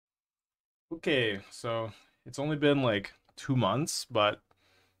Okay, so it's only been like 2 months, but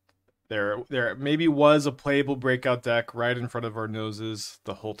there maybe was a playable breakout deck right in front of our noses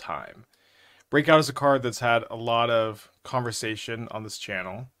the whole time. Breakout is a card that's had a lot of conversation on this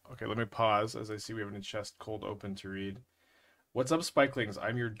channel. Okay, let me pause as I see we have a chest cold open to read. What's up, Spikelings?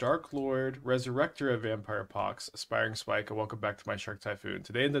 I'm your Dark Lord, Resurrector of Vampire Pox, Aspiring Spike, and welcome back to my Shark Typhoon.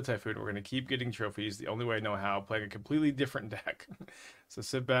 Today in the Typhoon, we're going to keep getting trophies the only way I know how, playing a completely different deck. So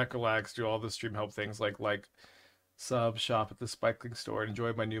sit back, relax, do all the stream help things like sub, shop at the Spikeling store, and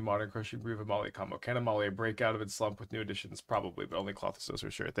enjoy my new Modern Crushing Brew of Amalia combo. Can Amalia break out of its slump with new additions? Probably, but only Cloth is for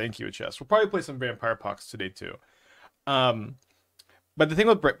sure. Thank you, Chess. We'll probably play some Vampire Pox today, too. But the thing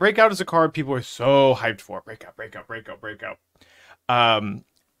with Breakout is a card people are so hyped for. Breakout, breakout, breakout, breakout. Um,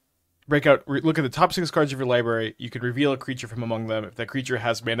 Breakout, look at the top 6 cards of your library. You can reveal a creature from among them. If that creature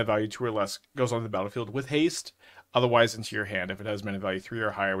has mana value 2 or less, goes on the battlefield with haste. Otherwise, into your hand if it has mana value 3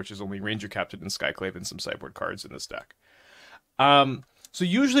 or higher, which is only Ranger-Captain and Skyclave and some sideboard cards in this deck. So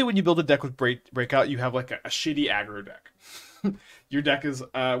usually when you build a deck with Breakout, you have like a shitty aggro deck. Your deck is,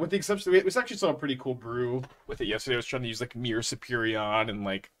 with the exception, we actually saw a pretty cool brew with it yesterday. I was trying to use like Mirror Superion and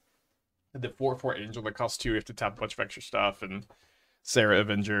like the 4/4 Angel that costs 2. You have to tap a bunch of extra stuff and Sarah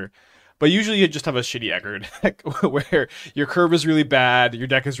Avenger. But usually you just have a shitty aggro deck where your curve is really bad, your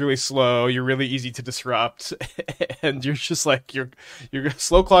deck is really slow, you're really easy to disrupt, and you're just like you're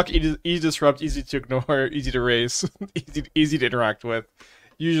slow clock, easy to disrupt, easy to ignore, easy to race, easy to interact with.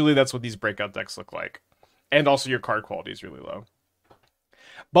 Usually that's what these breakout decks look like. And also your card quality is really low.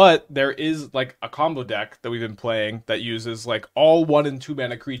 But there is like a combo deck that we've been playing that uses like all 1 and 2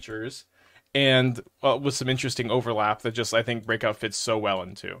 mana creatures and with some interesting overlap that just I think Breakout fits so well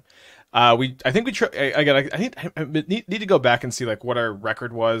into. I think I need to go back and see like what our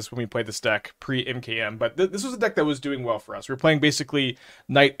record was when we played this deck pre MKM, but this was a deck that was doing well for us. We were playing basically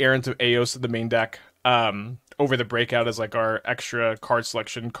Knight Errant of Eos in the main deck, over the Breakout as like our extra card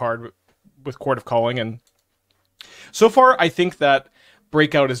selection card with Chord of Calling, and so far I think that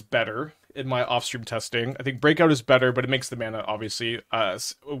Breakout is better in my off-stream testing. I think Breakout is better, but it makes the mana obviously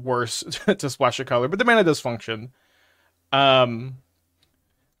worse to splash a color, but the mana does function.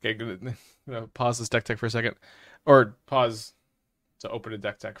 Okay, gonna pause this deck tech for a second, or pause to open a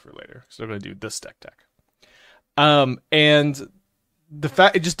deck tech for later. So I'm gonna do this deck tech. And the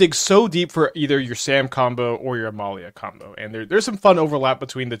fact it just digs so deep for either your Sam combo or your Amalia combo, and there's some fun overlap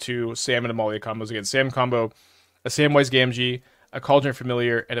between the two Sam and Amalia combos. Again, Sam combo, a Samwise Gamgee, a Cauldron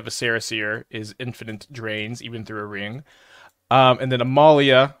Familiar, and a Viscera Seer is infinite drains, even through a ring. And then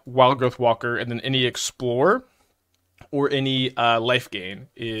Amalia, Wildgrowth Walker, and then any Explore or any life gain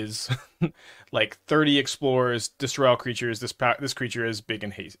is like 30 Explorers, destroy all creatures. This creature is big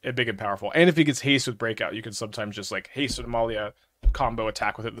and powerful. And if he gets haste with Breakout, you can sometimes just like haste with Amalia, combo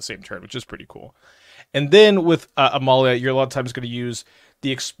attack with it the same turn, which is pretty cool. And then with Amalia, you're a lot of times going to use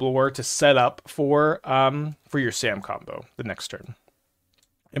the Explorer to set up for your Sam combo the next turn.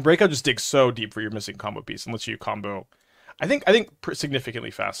 And Breakout just digs so deep for your missing combo piece and lets you combo, I think significantly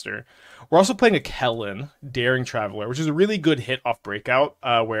faster. We're also playing a Kellan, Daring Traveler, which is a really good hit off Breakout,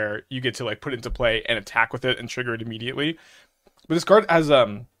 where you get to like put it into play and attack with it and trigger it immediately. But this card has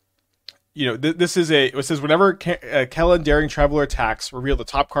it says whenever Kellan Daring Traveler attacks, reveal the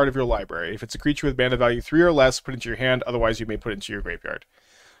top card of your library. If it's a creature with mana value 3 or less, put it into your hand. Otherwise, you may put it into your graveyard.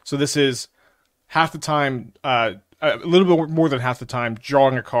 So this is half the time, a little bit more than half the time,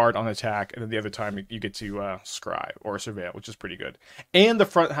 drawing a card on attack, and then the other time you get to scry or surveil, which is pretty good. And the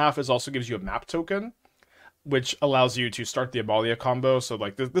front half also gives you a map token, which allows you to start the Amalia combo. So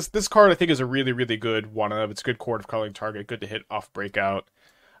like this card I think is a really, really good one of. It's a good Chord of Calling target, good to hit off Breakout.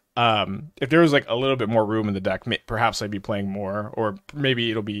 If there was like a little bit more room in the deck, perhaps I'd be playing more, or maybe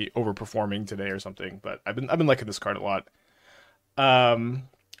it'll be overperforming today or something. But I've been liking this card a lot.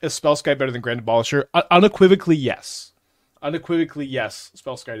 Is Spellskite better than Grand Abolisher? Unequivocally, yes. Unequivocally, yes.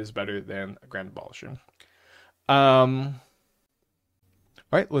 Spellskite is better than a Grand Abolisher. All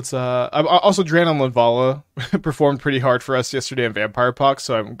right, let's. Also, Drana and Linvala performed pretty hard for us yesterday in Vampire Pox,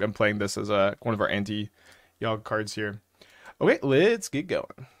 so I'm playing this as one of our anti-Yogg cards here. Okay, let's get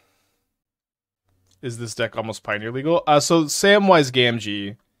going. Is this deck almost Pioneer legal? So Samwise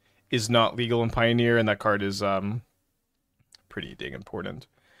Gamgee is not legal in Pioneer, and that card is pretty dang important.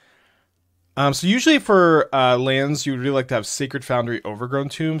 So usually for lands, you would really like to have Sacred Foundry Overgrown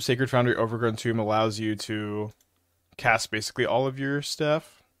Tomb. Sacred Foundry Overgrown Tomb allows you to cast basically all of your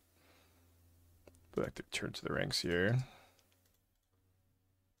stuff. Go back to turn to the ranks here.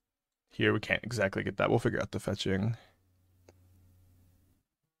 Here we can't exactly get that. We'll figure out the fetching.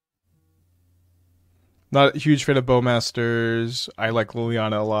 Not a huge fan of Bowmasters. I like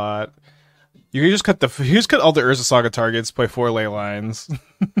Liliana a lot. You can just cut all the Urza Saga targets, play 4 ley lines.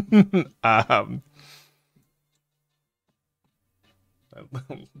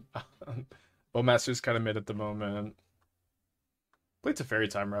 Bowmaster's kind of mid at the moment. Played to Fairy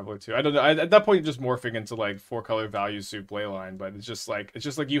Time Reveler too. I don't know. At that point, you're just morphing into like 4-color value soup leyline, but it's just like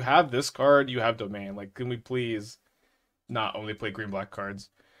you have this card, you have Domain. Like, can we please not only play green-black cards?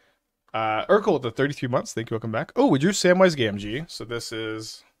 Urkel with the 33 months. Thank you. Welcome back. Oh, we drew Samwise Gamgee. So this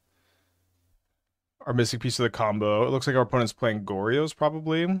is our missing piece of the combo. It looks like our opponent's playing Goryo's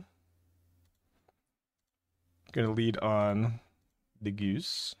probably. Gonna lead on the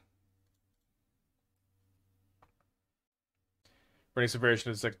Goose. Running some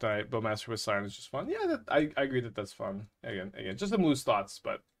variation of Zick Knight, Bowmaster with Siren is just fun. Yeah, I agree that that's fun. Again, just some loose thoughts,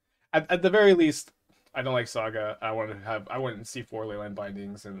 but at the very least, I don't like Saga. I wouldn't see 4 leyline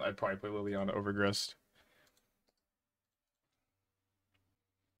bindings, and I'd probably play Liliana over Grist.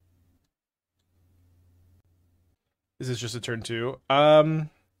 Is this just a turn 2?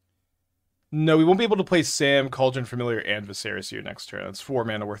 No, we won't be able to play Sam, Cauldron Familiar, and Viscera Seer next turn. That's 4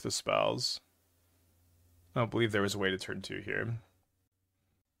 mana worth of spells. I don't believe there was a way to turn 2 here.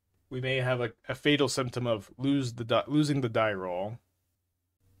 We may have a fatal symptom of losing the die roll.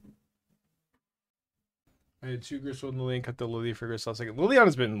 I had 2 Griswold in the lane, cut the Lily for Griswold second.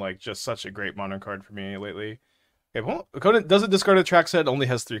 Liliana's been like just such a great modern card for me lately. Okay, well, opponent doesn't discard a track set, only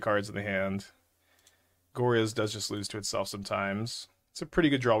has 3 cards in the hand. Gorya's does just lose to itself sometimes. It's a pretty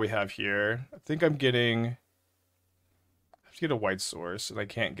good draw we have here. I think I'm getting... I have to get a white source, and I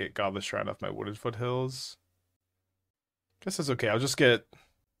can't get Godless Shrine off my Wooded Foothills. Guess that's okay. I'll just get...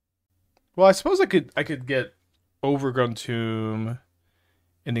 Well, I suppose I could get Overgrown Tomb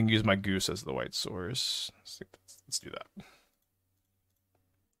and then use my Goose as the white source. Let's do that.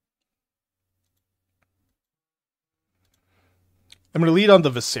 I'm going to lead on the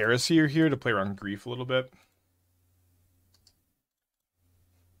Viscera Seer here to play around Grief a little bit.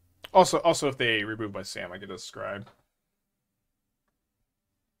 Also, if they remove my Sam, I get a Scribe.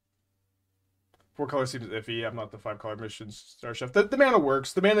 4-color seems iffy. I'm not the 5-color mission Star Chef. The mana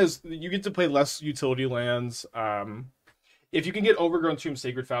works. The mana is... You get to play less utility lands. If you can get Overgrown Tomb,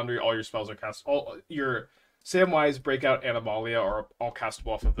 Sacred Foundry, all your spells are cast. All your Samwise, Breakout, and Amalia are all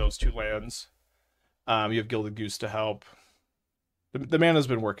castable off of those 2 lands. You have Gilded Goose to help. The mana's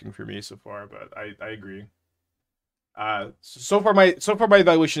been working for me so far, but I agree. So far my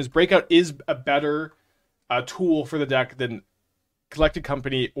evaluation is Breakout is a better tool for the deck than Collected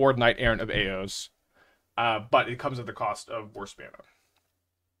Company or Knight Errant of Eos, but it comes at the cost of worse mana.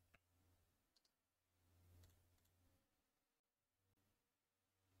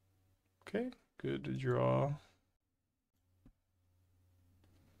 Okay, good to draw.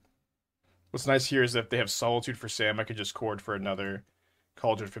 What's nice here is that if they have Solitude for Sam, I could just chord for another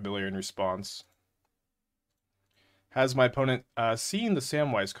Cauldron Familiar in response. Has my opponent seen the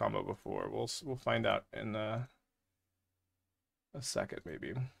Samwise combo before? We'll find out in a second,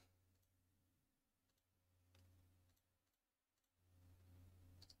 maybe.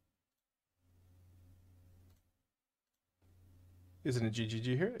 Isn't it GGG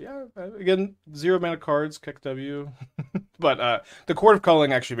here? Yeah, again, 0 mana cards, kick W. But the Chord of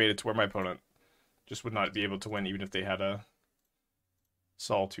Calling actually made it to where my opponent just would not be able to win even if they had a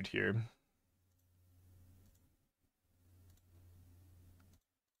Solitude here.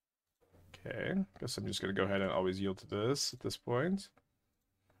 Okay, guess I'm just going to go ahead and always yield to this at this point.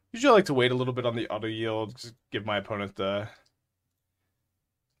 Usually I like to wait a little bit on the auto yield, just give my opponent the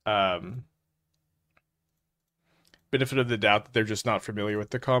benefit of the doubt that they're just not familiar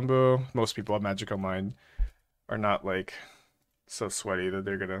with the combo. Most people on Magic Online are not like so sweaty that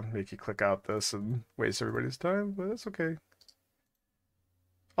they're gonna make you click out this and waste everybody's time, but that's okay.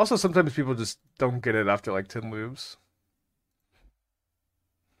 Also, sometimes people just don't get it after like 10 loops.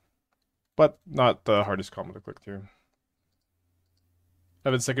 But not the hardest combo to click through.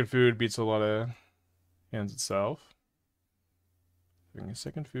 Having second food beats a lot of hands itself. Having a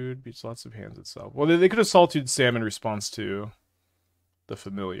second food beats lots of hands itself. Well, they could have Solitude Sam in response to the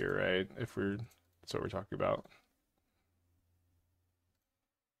Familiar, right? That's what we're talking about.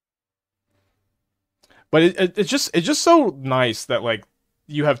 But it's just so nice that like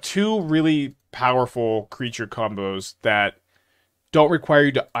you have 2 really powerful creature combos that don't require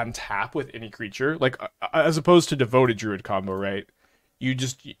you to untap with any creature, like as opposed to Devoted Druid combo, right? You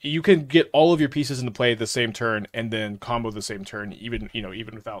can get all of your pieces into play at the same turn and then combo the same turn, even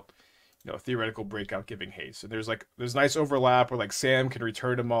without a theoretical breakout giving haste. And there's nice overlap where like Sam can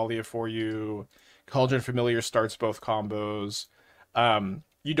return Amalia for you, Cauldron Familiar starts both combos.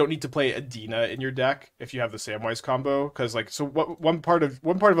 you don't need to play Adina in your deck if you have the Samwise combo, because like so what one part of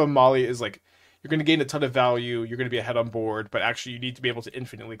Amalia is like you're going to gain a ton of value, you're going to be ahead on board, but actually you need to be able to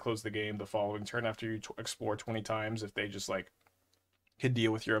infinitely close the game the following turn after you explore 20 times if they just like can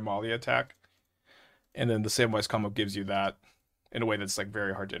deal with your Amalia attack. And then the Samwise combo gives you that in a way that's like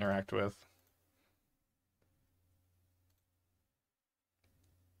very hard to interact with.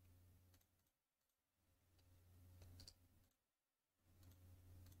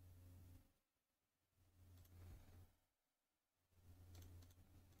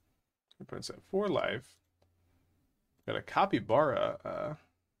 Puts at 4 life. Got a Capybara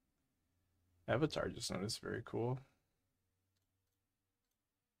avatar just noticed. Very cool.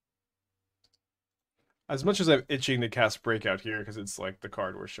 As much as I'm itching to cast Breakout here because it's like the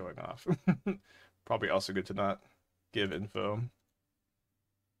card we're showing off. Probably also good to not give info.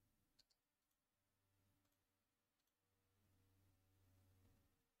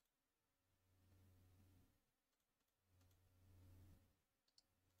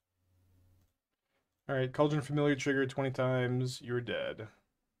 Alright, Cauldron Familiar trigger 20 times, you're dead.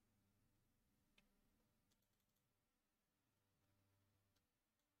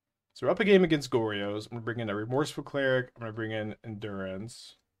 So we're up a game against Goryo's. I'm going to bring in a Remorseful Cleric. I'm going to bring in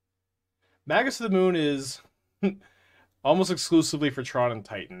Endurance. Magus of the Moon is almost exclusively for Tron and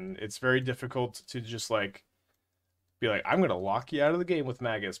Titan. It's very difficult to just like be like, I'm going to lock you out of the game with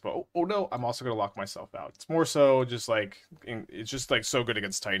Magus, but oh no, I'm also going to lock myself out. It's more so just like, it's just like so good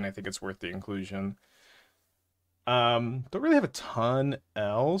against Titan. I think it's worth the inclusion. Don't really have a ton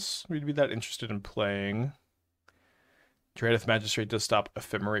else we'd be that interested in playing. Drannith Magistrate does stop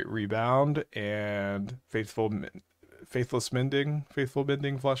Ephemerate Rebound and Faithful Mending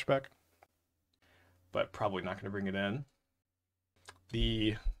Flashback. But probably not going to bring it in.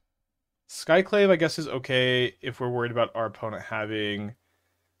 The Skyclave, I guess, is okay if we're worried about our opponent having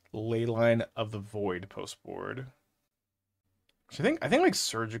Leyline of the Void post board. Which I think like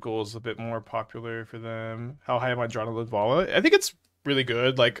Surgical is a bit more popular for them. How high am I on Drana and Linvala? I think it's really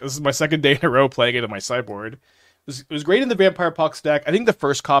good. Like, this is my second day in a row playing it on my sideboard. It was great in the Vampire Pucks deck. I think the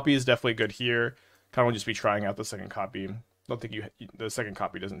first copy is definitely good here. Kind of want to just be trying out the second copy. I don't think the second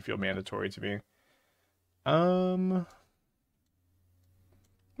copy doesn't feel mandatory to me. I'm gonna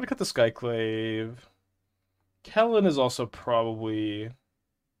cut the Skyclave. Kellan is also probably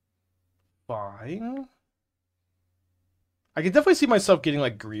fine. I can definitely see myself getting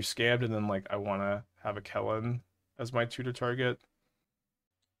like grief scammed, and then like I want to have a Kellan as my tutor target.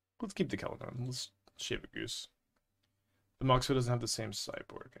 Let's keep the Kellan on. Let's shave a goose. The Moxo doesn't have the same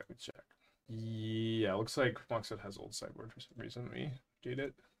sideboard. Can we check? Yeah, looks like Moxo has old sideboard for some reason. Let me update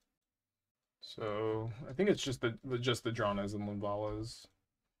it. So I think it's just the Dranas and Linvalas.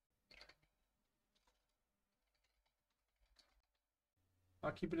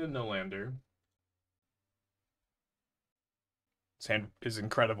 I'll keep it in no lander. This hand is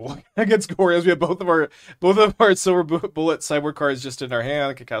incredible against Goryo's. We have both of our Silver Bullet sideboard cards just in our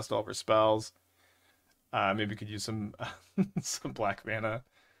hand. I can cast all of our spells. Maybe we could use some some black mana.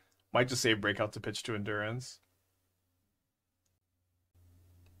 Might just save Breakout to pitch to Endurance.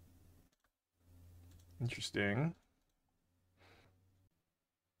 Interesting.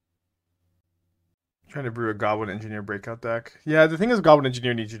 Trying to brew a Goblin Engineer Breakout deck. Yeah, the thing is, Goblin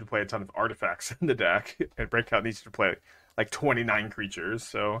Engineer needs you to play a ton of artifacts in the deck, and Breakout needs you to play like 29 creatures,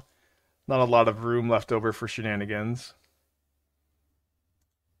 so not a lot of room left over for shenanigans.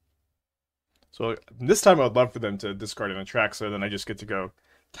 So this time I would love for them to discard an attract, so then I just get to go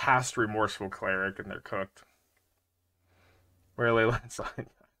cast Remorseful Cleric and they're cooked. Where Leyline Sign.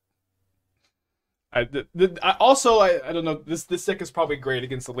 I don't know, this deck is probably great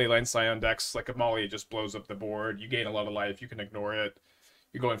against the Leyline Scion decks. Like Amalia just blows up the board, you gain a lot of life, you can ignore it.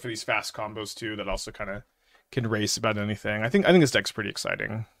 You're going for these fast combos too that also kind of can race about anything. I think this deck's pretty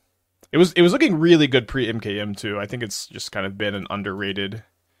exciting. It was looking really good pre-MKM too. I think it's just kind of been an underrated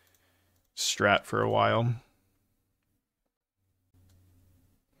strat for a while.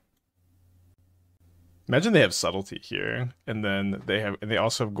 Imagine they have Subtlety here, and then they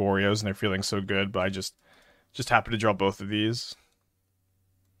also have Goryo's, and they're feeling so good, but I just happen to draw both of these.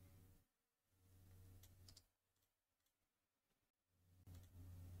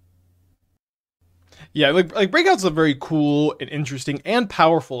 Yeah, like Breakout's a very cool and interesting and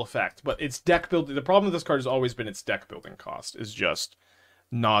powerful effect, but its deck building. The problem with this card has always been its deck building cost is just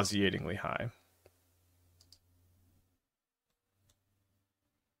nauseatingly high.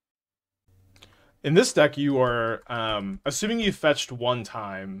 In this deck, you are assuming you fetched one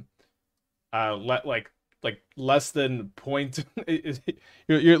time, like less than point.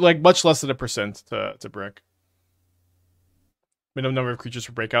 You're like much less than a percent to brick. Minimum number of creatures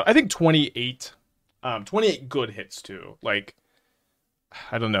for breakout. I think 28. 28 good hits too. Like,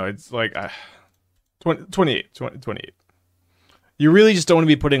 I don't know. It's like 28. You really just don't want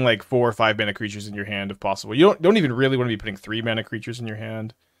to be putting like 4 or 5 mana creatures in your hand if possible. You don't even really want to be putting 3 mana creatures in your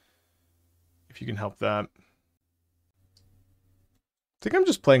hand. If you can help that. I think I'm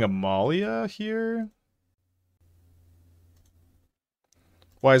just playing Amalia here.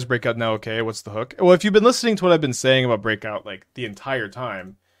 Why is Breakout now okay? What's the hook? Well, if you've been listening to what I've been saying about Breakout like the entire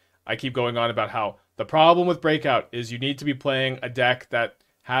time, I keep going on about how the problem with Breakout is you need to be playing a deck that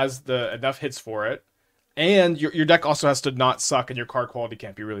has enough hits for it, and your deck also has to not suck and your card quality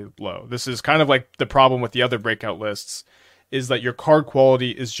can't be really low. This is kind of like the problem with the other Breakout lists, is that your card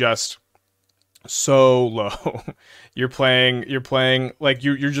quality is just so low. you're playing like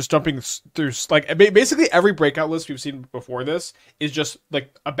you're just jumping through like basically every Breakout list we've seen before this is just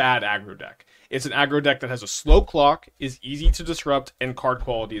like a bad aggro deck. It's an aggro deck that has a slow clock, is easy to disrupt, and card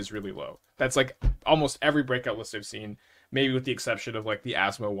quality is really low. That's like almost every Breakout list I've seen, maybe with the exception of like the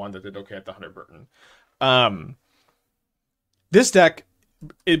Asmo one that did okay at the 100 Burton. This deck,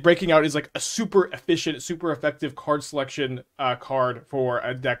 Breaking Out is like a super efficient, super effective card selection card for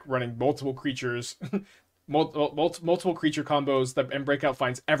a deck running multiple creatures, multiple creature combos, and Breakout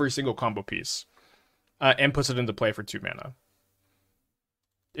finds every single combo piece and puts it into play for 2 mana.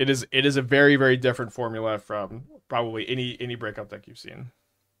 It is a very, very different formula from probably any Breakout deck you've seen.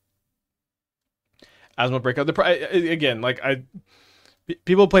 Asmo Breakout, again, like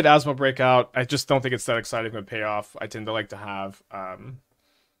people played Asmo Breakout. I just don't think it's that exciting of a payoff. I tend to like to have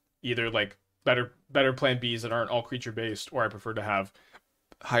either like better plan Bs that aren't all creature based, or I prefer to have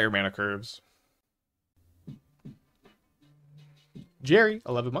higher mana curves. Jerry,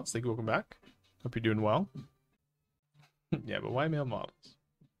 11 months. Thank you. Welcome back. Hope you're doing well. Yeah, but why male models?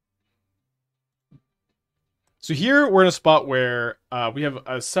 So here we're in a spot where we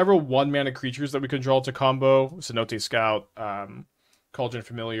have several 1-mana creatures that we can draw to combo. Cenote Scout, Cauldron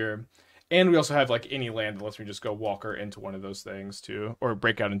Familiar, and we also have like any land that lets me just go Walker into one of those things to, or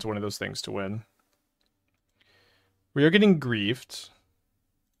break out into one of those things to win. We are getting griefed.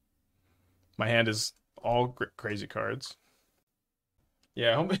 My hand is all crazy cards.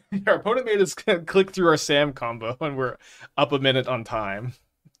 Yeah, our opponent made us click through our Sam combo and we're up a minute on time.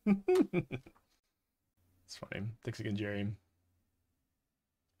 It's funny. Thanks again, Jerry.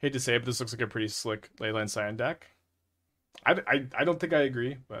 Hate to say it, but this looks like a pretty slick Leyline Scion deck. I don't think I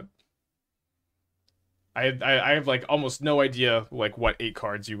agree, but I have like almost no idea like what 8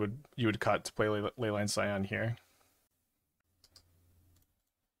 cards you would cut to play Leyline Scion here.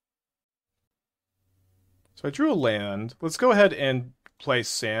 So I drew a land. Let's go ahead and play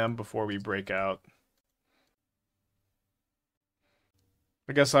Sam before we break out.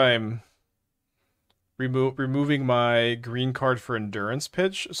 I guess I'm removing my green card for Endurance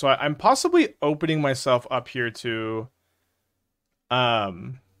Pitch. So I'm possibly opening myself up here to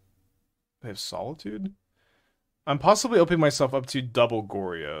they have Solitude? I'm possibly opening myself up to double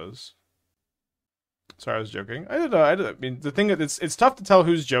Gorios. Sorry, I was joking. I don't know. I mean, the thing is, it's tough to tell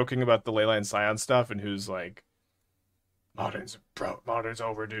who's joking about the Leyline Scion stuff and who's like, Modern's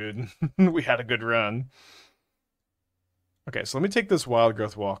over, dude. We had a good run. Okay, so let me take this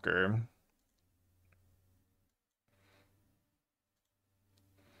Wildgrowth Walker.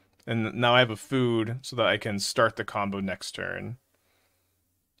 And now I have a food so that I can start the combo next turn.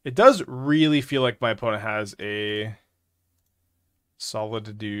 It does really feel like my opponent has a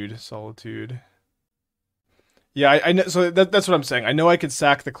Solitude. Yeah, I know. So that's what I'm saying. I know I could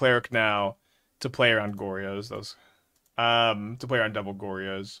sack the Cleric now to play around Gorios. To play around double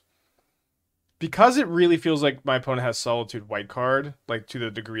Gorios. Because it really feels like my opponent has Solitude white card, like to the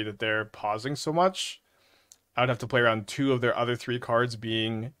degree that they're pausing so much, I would have to play around 2 of their other 3 cards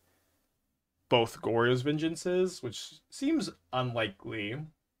being both Gorios Vengeances, which seems unlikely.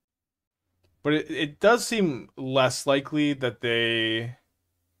 But it does seem less likely that they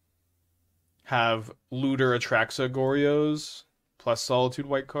have Looter Atraxa Gorios plus Solitude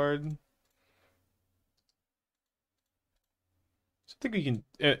white card. So I think we can.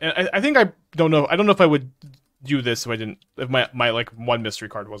 I think I don't know. I don't know if I would do this if my like one mystery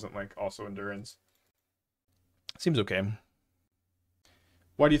card wasn't like also Endurance. Seems okay.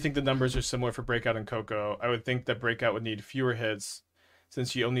 Why do you think the numbers are similar for Breakout and Coco? I would think that Breakout would need fewer hits,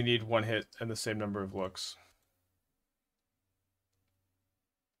 since you only need 1 hit and the same number of looks.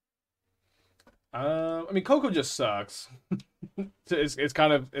 I mean, Coco just sucks. it's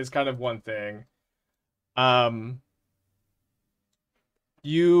kind of one thing. So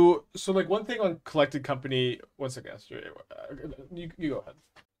like one thing on Collected Company. One second, you go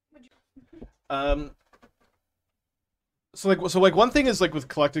ahead. So one thing is like with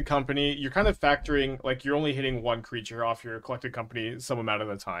Collected Company, you're kind of factoring like you're only hitting one creature off your Collected Company some amount of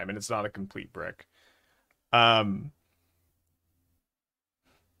the time, and it's not a complete brick. Um,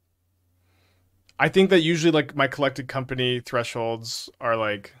 I think that usually like my Collected Company thresholds are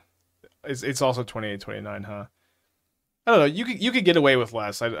like it's also 28, 29, huh? I don't know. You could get away with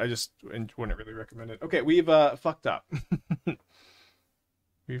less. I just wouldn't really recommend it. Okay, we've fucked up.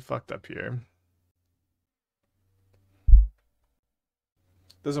 We fucked up here.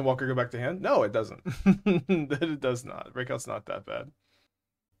 Doesn't Walker go back to hand? No, it doesn't. It does not. Breakout's not that bad.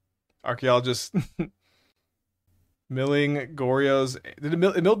 Archaeologist milling Goryo's. Did it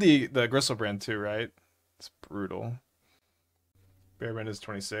milled the Gristlebrand too, right? It's brutal. Bearman is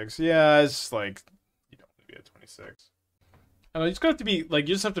 26. Yeah, it's like you don't want to be at 26. I don't know, you just have to be like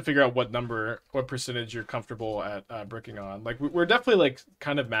you just have to figure out what percentage you're comfortable at bricking on. Like we're definitely like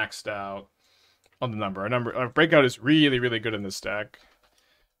kind of maxed out on the number. Our breakout is really really good in this deck.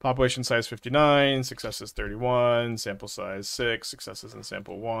 Population size 59, successes 31, sample size 6, successes in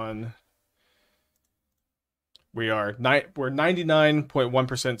sample 1. We're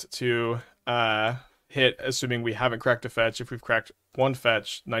 99.1% to hit, assuming we haven't cracked a fetch. If we've cracked one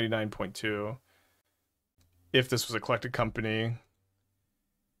fetch, 99.2. If this was a Collected Company,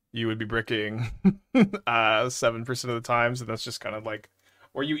 you would be bricking 7% of the time. So that's just kind of like,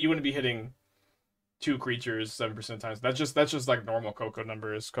 or you wouldn't be hitting 2 creatures 7% of the time. That's just like normal Coco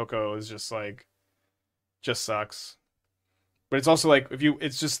numbers. Coco is just like, just sucks. But it's also like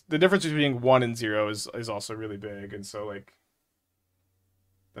it's just the difference between 1 and 0 is also really big, and so like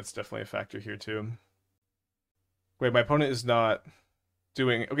that's definitely a factor here too. Wait, my opponent is not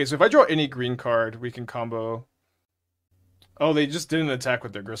doing okay. So if I draw any green card, we can combo. Oh, they just didn't attack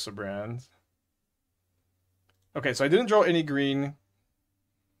with their Gristlebrand. Okay, so I didn't draw any green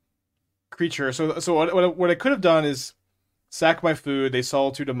creature. So what I could have done is sack my food, they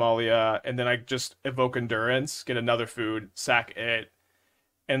solitude Amalia, and then I just evoke Endurance, get another food, sack it,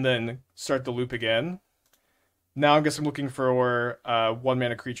 and then start the loop again. Now I guess I'm looking for 1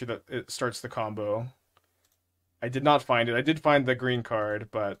 mana creature that it starts the combo. I did not find it. I did find the green card,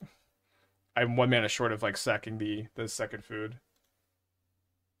 but I'm 1 mana short of like sacking the second food.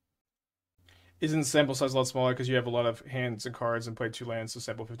 Isn't sample size a lot smaller because you have a lot of hands and cards and play 2 lands, so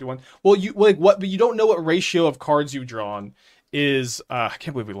sample 51? Well, you like what? But you don't know what ratio of cards you've drawn is. I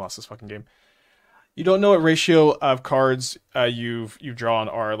can't believe we lost this fucking game. You don't know what ratio of cards you've drawn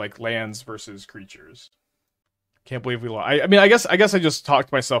are like lands versus creatures. Can't believe we lost. I mean, I guess I just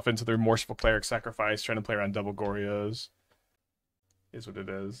talked myself into the Remorseful Cleric sacrifice, trying to play around double Gorios. Is what it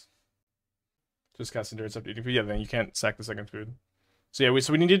is. Just cast Endurance up to 80. Yeah, then you can't sack the second food. So yeah,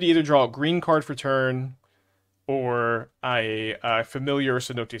 we needed to either draw a green card for turn, or a familiar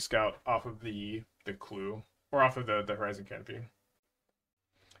Cenote Scout off of the clue, or off of the Horizon Canopy.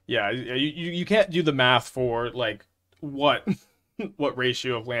 Yeah, you can't do the math for like what what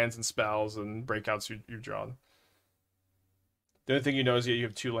ratio of lands and spells and breakouts you've drawn. The only thing you know is you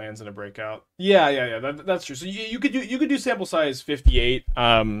have 2 lands and a breakout. Yeah. That's true. So you could do sample size 58.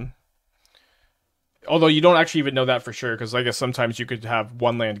 Although you don't actually even know that for sure, because I guess sometimes you could have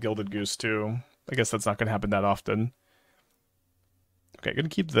 1 land Gilded Goose too. I guess that's not going to happen that often. Okay, going to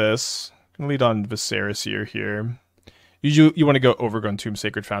keep this. Going to lead on Viscera Seer here. You want to go Overgrown Tomb,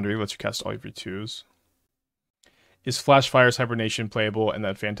 Sacred Foundry. Lets you cast all of your 2s. Is Flash Fire's Hibernation playable in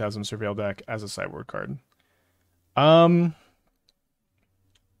that Phantasm Surveil deck as a sideboard card?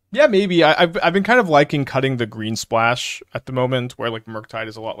 Yeah, maybe. I've been kind of liking cutting the green splash at the moment, where like Murktide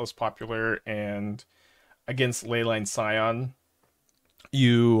is a lot less popular, and against Leyline Scion,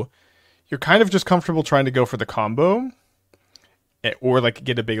 you're kind of just comfortable trying to go for the combo, or like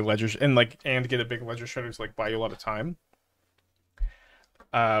get a big ledger and get a big ledger shredder to like buy you a lot of time.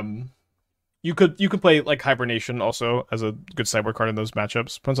 You could play like Hibernation also as a good sideboard card in those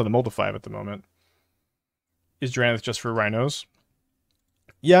matchups. Depends on the mold of 5 at the moment. Is Drannith just for rhinos?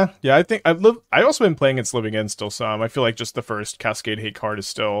 Yeah. I think I also been playing against Living End still some. I feel like just the first Cascade Hate card is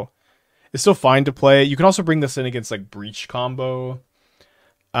still fine to play. You can also bring this in against like Breach combo.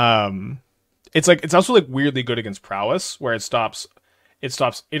 It's also like weirdly good against Prowess, where it stops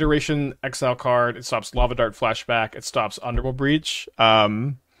Iteration Exile card, it stops Lava Dart Flashback, it stops Underworld Breach.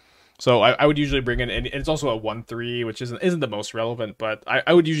 So I would usually bring in, and it's also a 1/3, which isn't the most relevant, but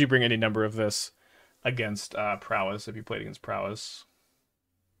I would usually bring any number of this against Prowess if you played against Prowess.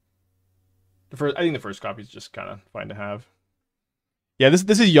 I think the first copy is just kind of fine to have. Yeah, this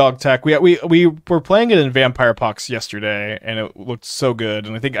is Yogg Tech. We were playing it in Vampire Pox yesterday, and it looked so good.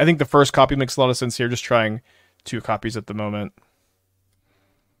 And I think the first copy makes a lot of sense here. Just trying 2 copies at the moment.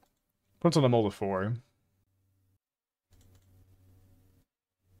 What's on the mold of 4?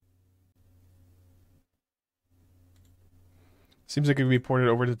 Seems like it could be ported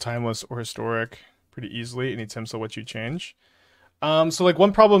over to Timeless or Historic pretty easily. Anytime, so what you change. So like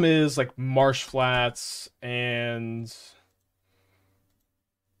one problem is like Marsh Flats, and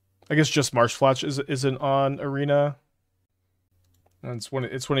I guess just Marsh Flats isn't on Arena. And it's one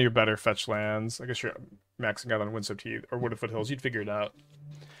of your better fetch lands. I guess you're maxing out on Windswept Heath or Wooded Foothills. You'd figure it out.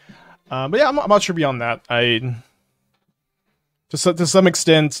 But yeah, I'm not sure beyond that. To some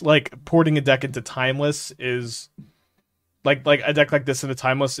extent, like porting a deck into Timeless is like a deck like this into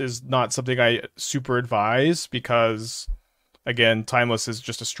Timeless is not something I super advise because again, Timeless is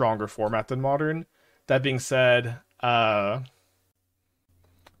just a stronger format than Modern. That being said, you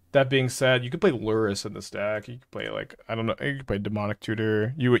could play Lurrus in this deck. You could play like I don't know, you could play Demonic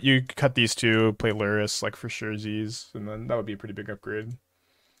Tutor. You cut these two, play Lurrus like for surezies, and then that would be a pretty big upgrade.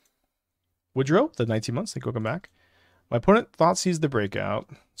 Woodrow, the 19 months, thank you, welcome back. My opponent thought sees the breakout.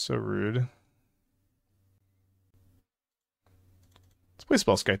 So rude. Let's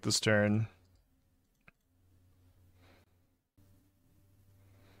play Spellskite this turn.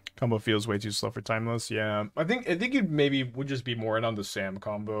 Combo feels way too slow for Timeless. Yeah, I think you maybe would just be more in on the Sam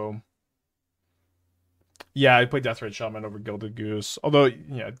combo. Yeah, I play Deathred Shaman over Gilded Goose. Although,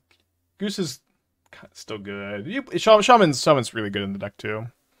 yeah, Goose is still good. Shaman's really good in the deck too.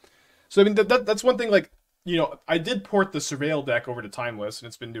 So I mean that's one thing. Like I did port the Surveil deck over to Timeless, and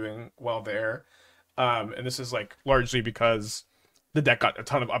it's been doing well there. And this is like largely because the deck got a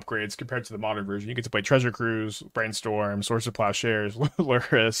ton of upgrades compared to the Modern version. You get to play Treasure Cruise, Brainstorm, Source of Plowshares,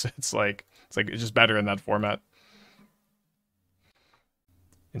 Lurrus. It's just better in that format.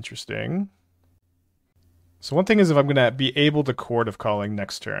 Interesting. So one thing is if I'm gonna be able to Chord of Calling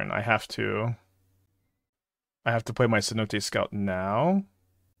next turn, I have to play my Cenote Scout now.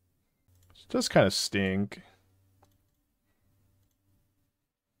 It does kind of stink.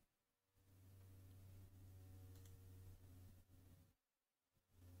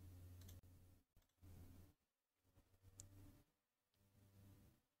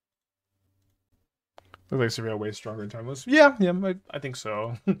 Looks like Surveil way stronger than Timeless. Yeah, I think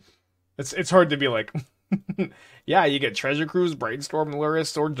so. It's hard to be like, yeah, you get Treasure Cruise, Brainstorm, Lurrus,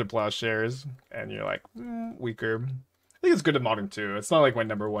 Swords of Plowshares, and you're like, weaker. I think it's good in Modern too. It's not like my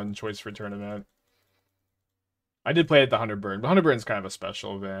 #1 choice for tournament. I did play it at the 100 Burn, but 100 Burn's kind of a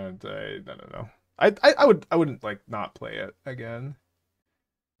special event. I don't know. I wouldn't like not play it again.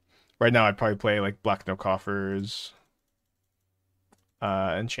 Right now, I'd probably play like Black No Coffers,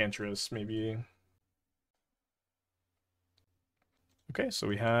 Enchantress maybe. Okay, so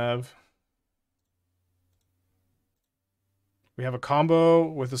we have a combo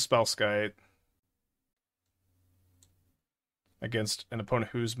with a Spellskite against an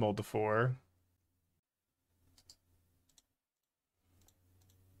opponent who's mulled to 4.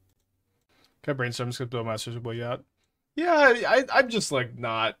 Can I brainstorm? I'm just gonna build Masters of Boyat. Yeah, I'm just like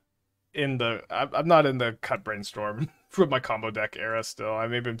not in the. I'm not in the cut brainstorm from my combo deck era. Still,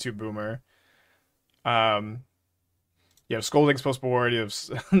 maybe I'm too boomer. You have Scoldings post board. You have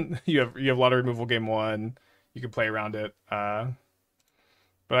you have a lot of removal game 1. You can play around it. But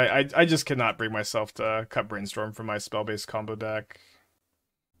I just cannot bring myself to cut brainstorm from my spell based combo deck.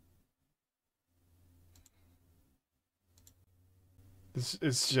 It's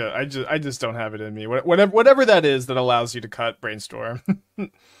just I just don't have it in me. Whatever that is that allows you to cut brainstorm,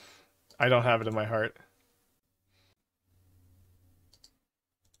 I don't have it in my heart.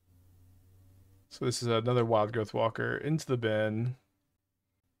 So this is another Wildgrowth Walker into the bin.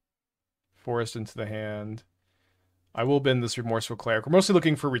 Forest into the hand. I will bin this Remorseful Cleric. We're mostly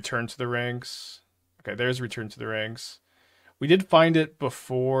looking for Return to the Ranks. Okay, there's Return to the Ranks. We did find it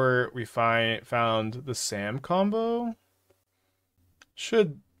before we found the Sam combo.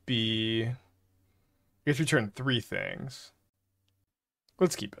 Should be... I guess return 3 things.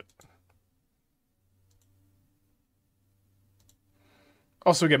 Let's keep it.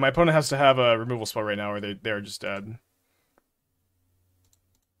 Also, again, my opponent has to have a removal spell right now or they're just dead.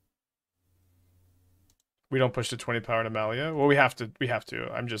 We don't push to 20 power in Amalia. Well, we have to.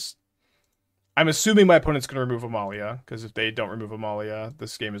 I'm assuming my opponent's going to remove Amalia, because if they don't remove Amalia,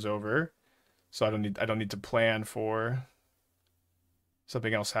 this game is over. So I don't need to plan for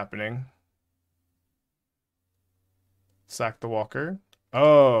something else happening. Sack the Walker.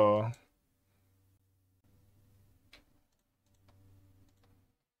 Oh.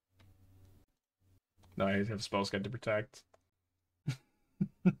 No, I have Spellskite to protect.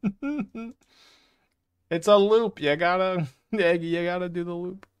 It's a loop. You gotta do the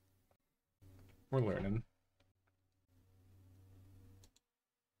loop. We're learning.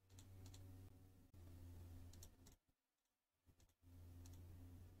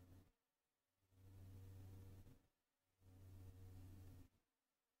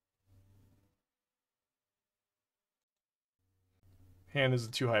 Hand is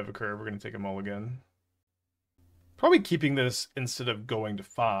too high of a curve. We're going to take a mulligan. Probably keeping this instead of going to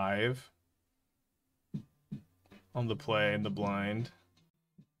 5 on the play and the blind.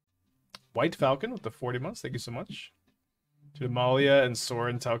 White Falcon with the 40 months. Thank you so much. To Amalia and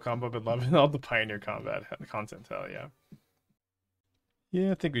Soren Tau combo, but loving all the Pioneer combat content. Hell yeah.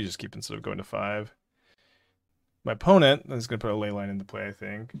 Yeah, I think we just keep instead of going to 5. My opponent is going to put a ley line into play, I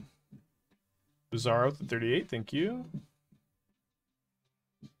think. Bizarro with the 38. Thank you.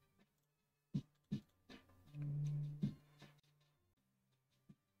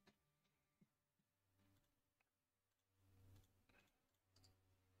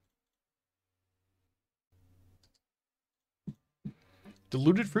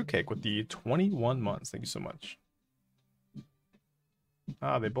 Diluted Fruitcake with the 21 months. Thank you so much.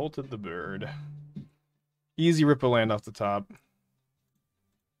 Ah, they bolted the bird. Easy rip a land off the top.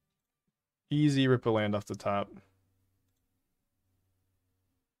 Easy rip a land off the top.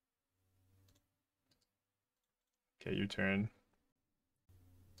 Okay, your turn.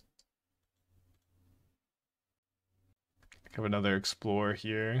 I have another Explore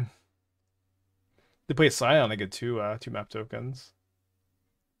here. They play Scion, I get two map tokens.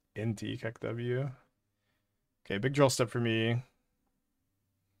 NT, Kek W. Okay, big draw step for me.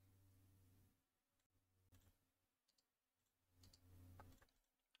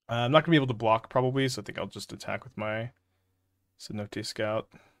 I'm not going to be able to block probably, so I think I'll just attack with my Cenote Scout.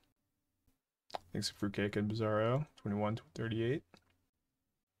 Thanks for Fruitcake and Bizarro. 21 to 38.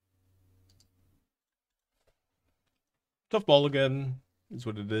 Tough mulligan is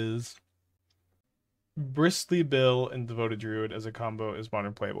what it is. Bristly Bill and Devoted Druid as a combo is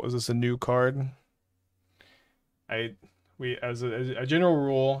modern playable. Is this a new card? As a general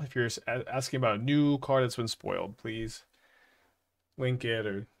rule, if you're asking about a new card that's been spoiled, please link it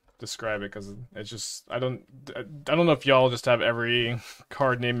or describe it, because it's just I don't know if y'all just have every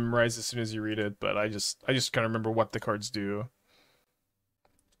card name memorized as soon as you read it, but I just kind of remember what the cards do,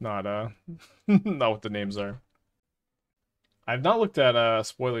 not not what the names are. I've not looked at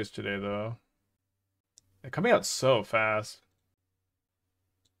spoilers today though. They're coming out so fast.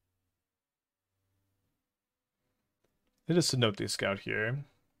 It is Cenote Scout here.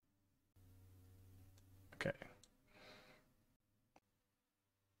 Okay.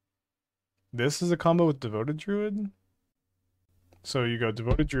 This is a combo with Devoted Druid. So you go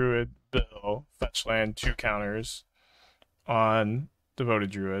Devoted Druid, Bill, fetch land, 2 counters on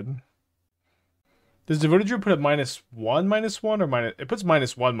Devoted Druid. Does Devoted Druid put a -1/-1 or minus? It puts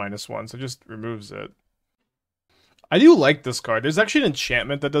 -1/-1, so it just removes it. I do like this card. There's actually an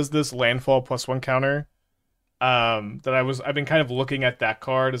enchantment that does this landfall +1 counter. I've been kind of looking at that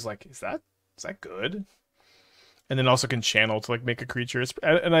card as like, is that good? And then also can channel to like make a creature.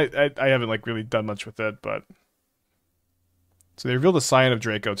 And I haven't like really done much with it, but so they revealed the Scion of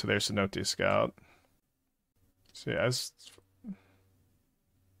Draco to their Cenote Scout. So yeah,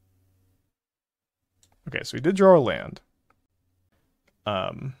 okay, so we did draw a land.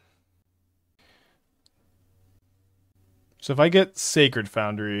 So if I get Sacred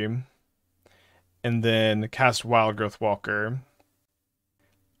Foundry and then cast Wildgrowth Walker,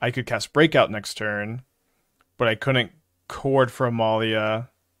 I could cast Breakout next turn, but I couldn't Chord for Amalia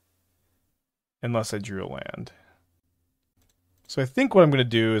unless I drew a land. So I think what I'm going to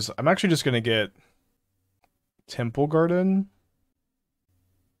do is I'm actually just going to get Temple Garden,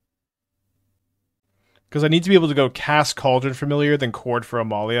 because I need to be able to go cast Cauldron Familiar, then Chord for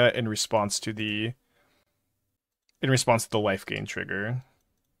Amalia in response to the life gain trigger.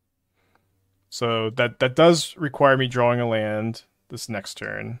 So that does require me drawing a land this next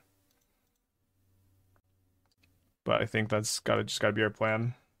turn. But I think that's just gotta be our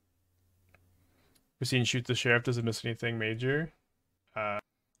plan. We've seen Shoot the Sheriff doesn't miss anything major.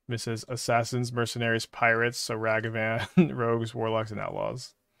 Misses Assassins, Mercenaries, Pirates, so Ragavan, Rogues, Warlocks, and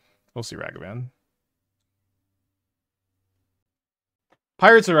Outlaws. We'll see Ragavan.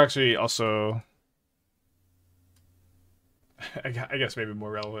 Pirates are actually also, I guess, maybe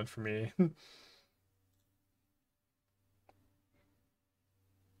more relevant for me.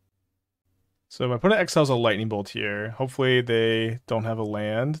 So my opponent exiles a Lightning Bolt here. Hopefully they don't have a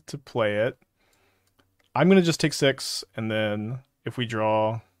land to play it. I'm going to just take 6, and then if we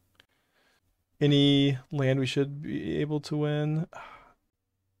draw any land, we should be able to win.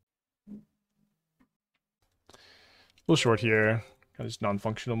 A little short here. Kind of just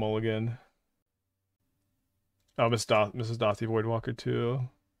non-functional mulligan. Oh, Mrs. Dothy Void Walker too.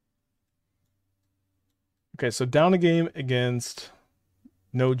 Okay, so down a game against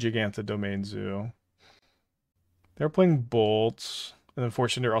no Giganta Domain Zoo. They're playing Bolts. And then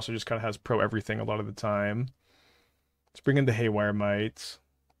Force-Tender also just kind of has pro everything a lot of the time. Let's bring in the Haywire Mite.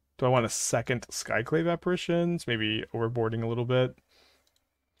 Do I want a second Skyclave Apparition? It's maybe overboarding a little bit.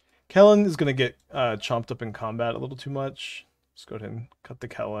 Kellan is going to get chomped up in combat a little too much. Let's go ahead and cut the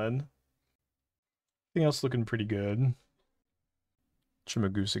Kellan. Everything else looking pretty good. Trim a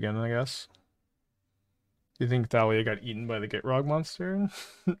goose again, I guess. Do you think Thalia got eaten by the Gitrog monster?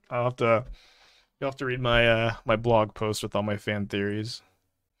 You'll have to read my my blog post with all my fan theories.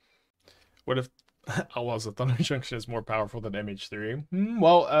 What if Outlaws of Thunder Junction is more powerful than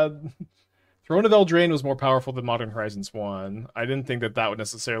MH3? Throne of Eldraine was more powerful than Modern Horizons 1. I didn't think that would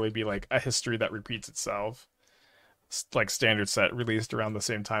necessarily be like a history that repeats itself. Like standard set released around the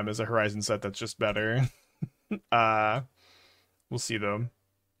same time as a Horizon set that's just better. We'll see though.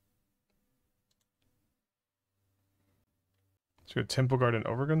 So Temple Guard and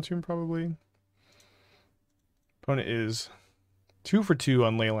Overgrown Tomb probably. Opponent is 2 for 2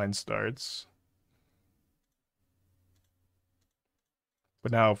 on leyline starts.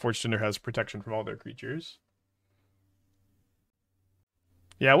 But now Forge-Tender has protection from all their creatures.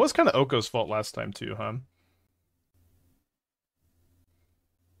 Yeah, it was kind of Oko's fault last time too, huh?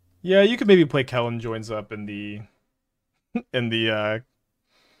 Yeah, you could maybe play Kellan joins up in the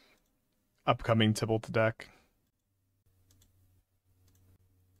upcoming Tibalt deck.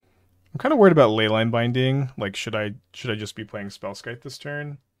 I'm kind of worried about leyline binding. Like, should I just be playing Spellskite this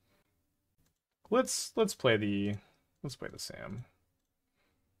turn? Let's play the Sam.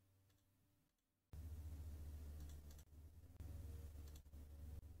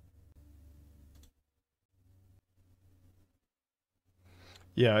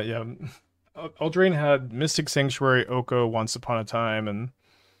 Yeah. Eldraine had Mystic Sanctuary, Oko once upon a time, and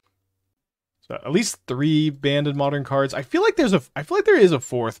so at least 3 banned in modern cards. I feel like there is a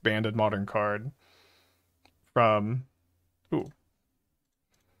 4th banned in modern card from from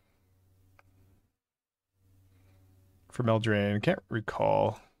Eldraine. I can't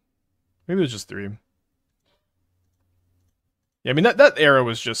recall. Maybe it was just 3. Yeah, I mean that era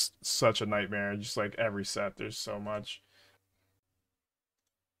was just such a nightmare. Just like every set, there's so much.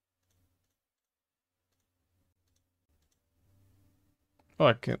 Oh,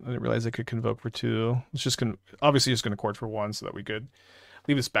 I didn't realize I could convoke for 2. It's just obviously just gonna court for 1 so that we could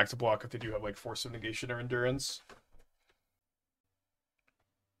leave this back to block if they do have like Force of Negation or Endurance.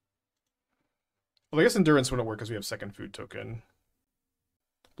 Well, I guess Endurance wouldn't work because we have second food token.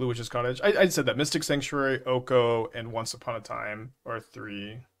 Blue Witch's Cottage. I said that Mystic Sanctuary, Oko, and Once Upon a Time are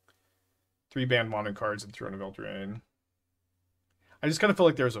 3 banned modern cards in Throne of Eldraine. I just kind of feel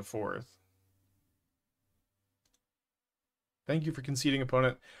like there's a 4th. Thank you for conceding,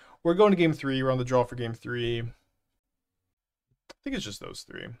 opponent. We're going to game 3. We're on the draw for game 3. I think it's just those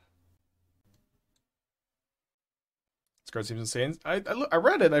 3. This card seems insane. I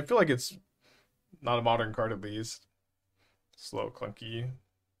read it. I feel like it's not a modern card at least. Slow, clunky,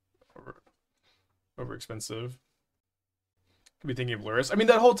 over expensive. Could be thinking of Lurrus. I mean,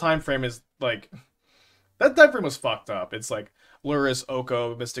 that whole time frame is like that time frame was fucked up. It's like Lurrus,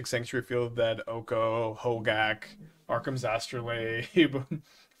 Oko, Mystic Sanctuary, Field of the Dead, Oko, Hogak, Arkham's Astrolabe,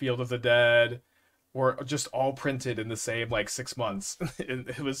 Field of the Dead, were just all printed in the same like 6 months.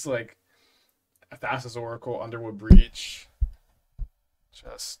 It was like Thassa's Oracle, Underwood Breach,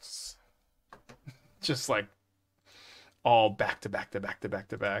 just like all back to back to back to back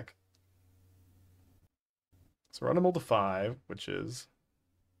to back. So we're on a mold of 5, which is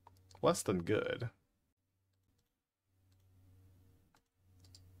less than good.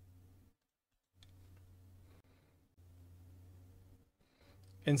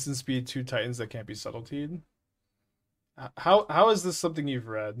 Instant speed, 2 titans that can't be subtletied. How is this something you've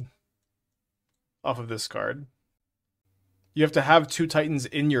read off of this card? You have to have 2 titans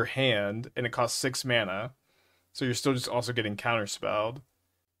in your hand, and it costs 6 mana. So you're still just also getting counterspelled.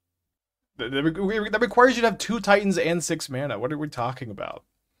 That requires you to have 2 titans and 6 mana. What are we talking about?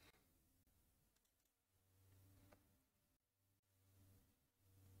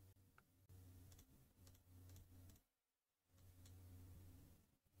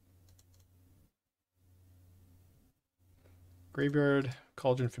 Graveyard,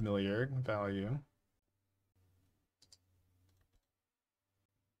 Cauldron Familiar, value.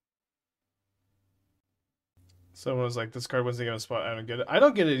 Someone was like, this card wasn't gonna spot. I don't get it. I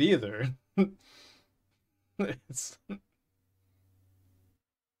don't get it either. It's...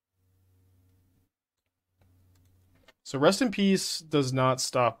 So Rest in Peace does not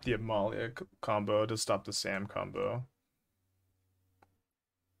stop the Amalia combo, it does stop the Sam combo.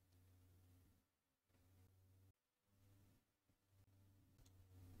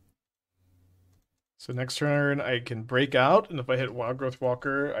 So next turn I can break out, and if I hit Wildgrowth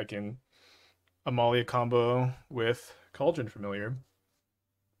Walker, I can Amalia combo with Cauldron Familiar.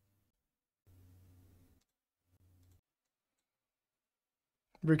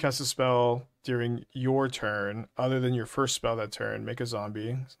 Recast a spell during your turn, other than your first spell that turn, make a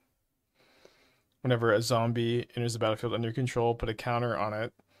zombie. Whenever a zombie enters the battlefield under your control, put a counter on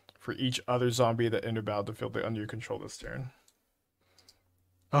it for each other zombie that entered battlefield under your control this turn.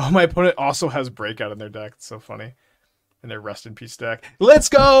 Oh, my opponent also has Breakout in their deck. It's so funny. In their Rest in Peace deck. Let's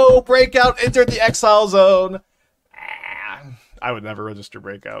go! Breakout entered the Exile Zone! I would never register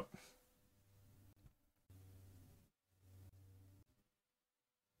Breakout.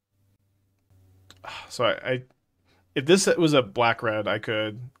 So if this was a black-red, I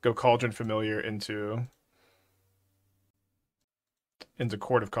could go Cauldron Familiar into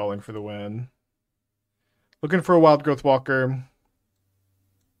Chord of Calling for the win. Looking for a Wildgrowth Walker.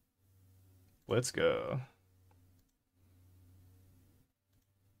 Let's go.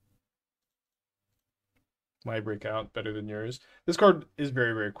 My Breakout better than yours. This card is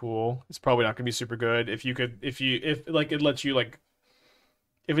very, very cool. It's probably not gonna be super good. If like it lets you like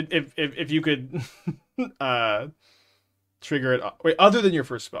if you could trigger it. Wait, other than your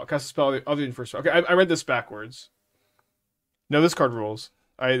first spell, cast a spell other than your first spell. Okay, I read this backwards. No, this card rules.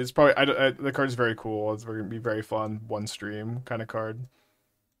 It's probably the card is very cool. It's going to be very fun. One stream kind of card.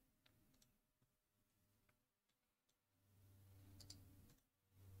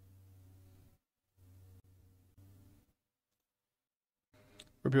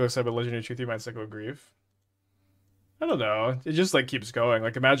 Where people excited about Legendary Truth, you might Cycle of Grief. I don't know. It just like keeps going.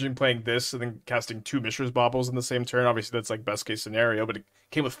 Like imagine playing this and then casting 2 Mishra's Baubles in the same turn. Obviously that's like best case scenario, but it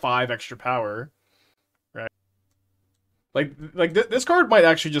came with 5 extra power, right? Like this card might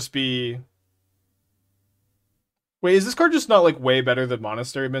actually just be. Wait, is this card just not like way better than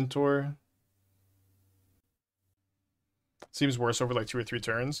Monastery Mentor? Seems worse over like 2 or 3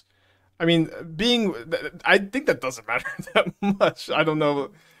 turns. I mean, I think that doesn't matter that much. I don't know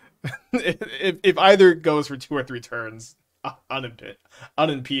if either goes for 2 or 3 turns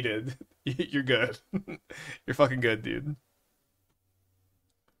unimpeded, you're good. You're fucking good, dude.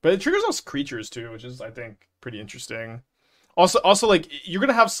 But it triggers those creatures too, which is I think pretty interesting. Also, like you're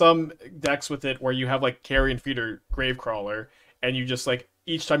gonna have some decks with it where you have like Carrion Feeder Gravecrawler, and you just like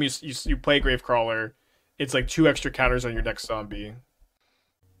each time you play Gravecrawler, it's like 2 extra counters on your next zombie.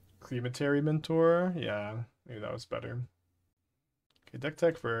 Crematory Mentor, yeah, maybe that was better. Okay, deck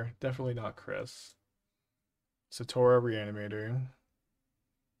tech for definitely not Chris. Satora Reanimator.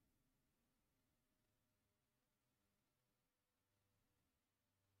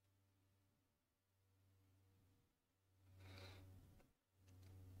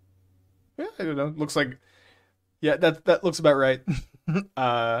 Yeah, I don't know. Looks like yeah, that looks about right.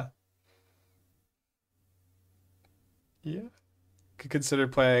 uh yeah. Could consider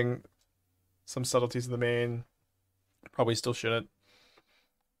playing some subtleties in the main. Probably still shouldn't.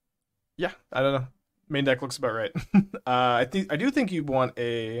 Yeah, I don't know. Main deck looks about right. I do think you want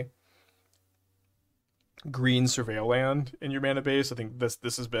a green surveil land in your mana base. I think this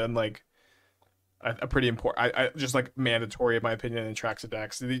has been like a pretty important. I just like mandatory in my opinion in Traxa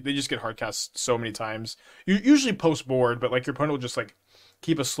decks. They just get hardcast so many times. You usually post board, but like your opponent will just like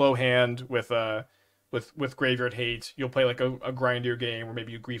keep a slow hand with Graveyard Hate. You'll play like a grindier game, or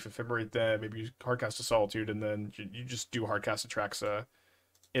maybe you Grief Ephemerate them, maybe you hardcast a Solitude, and then you just do hardcast a Traxa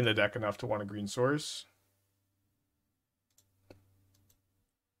in the deck enough to want a green source.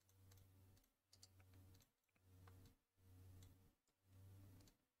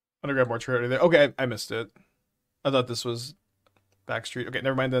 Underground Mortuary there. Okay, I missed it. I thought this was Backstreet. Okay,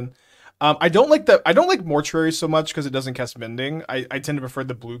 never mind then. I don't like Mortuary so much because it doesn't cast Mending. I tend to prefer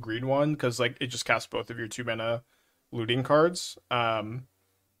the blue-green one because like it just casts both of your 2 mana looting cards.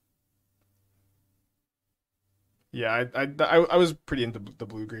 Yeah, I was pretty into the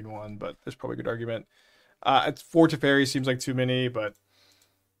blue-green one, but there's probably a good argument. It's 4 Teferi seems like too many, but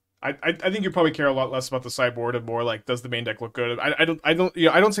I think you probably care a lot less about the sideboard and more like does the main deck look good. I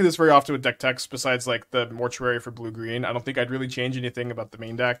don't see this very often with deck text besides like the Mortuary for blue-green. I don't think I'd really change anything about the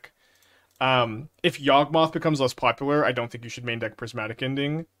main deck. If Yawgmoth becomes less popular, I don't think you should main deck Prismatic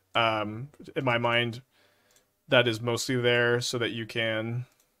Ending. In my mind, that is mostly there so that you can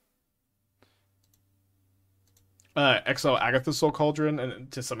exile Agatha's Soul Cauldron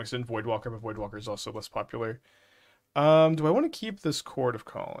and to some extent Voidwalker, but Voidwalker is also less popular. Do I want to keep this Chord of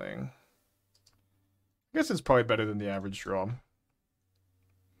Calling? I guess it's probably better than the average draw.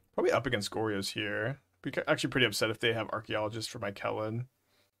 Probably up against Goryo's here. Be actually pretty upset if they have Archaeologist for my Kellan.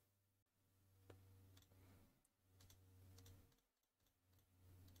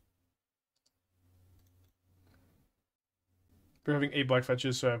 For having 8 black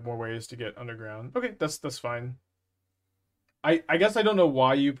fetches, so I have more ways to get underground. Okay, that's fine. I guess I don't know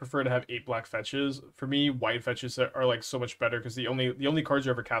why you prefer to have 8 black fetches. For me, white fetches are like so much better because the only cards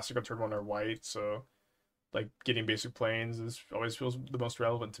you're ever casting on turn 1 are white, so like getting basic planes always feels the most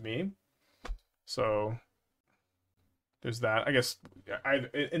relevant to me. So there's that. I guess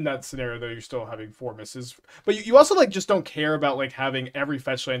in that scenario though, you're still having 4 misses, but you also like just don't care about like having every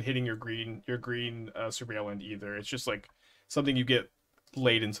fetch land hitting your green surveil land either. It's just like something you get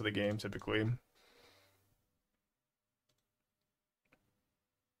late into the game typically.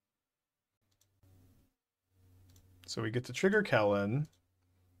 So we get to trigger Kellan.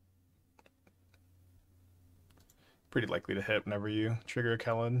 Pretty likely to hit whenever you trigger a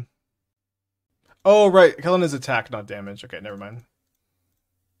Kellan. Oh, right. Kellan is attack, not damage. Okay, never mind.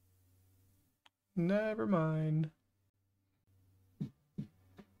 Never mind.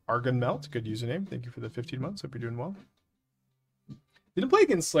 Argon Melt, good username. Thank you for the 15 months. Hope you're doing well. Didn't play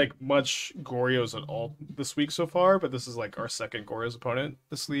against like much Goryo's at all this week so far, but this is like our second Goryo's opponent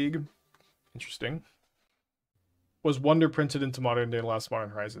this league. Interesting. Was Wonder printed into Modern Day Last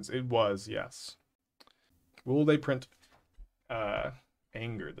Modern Horizons? It was, yes. Will they print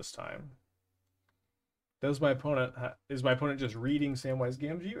Anger this time? Is my opponent just reading Samwise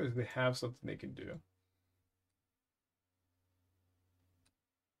Gamgee, or do they have something they can do?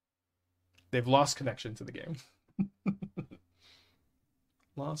 They've lost connection to the game.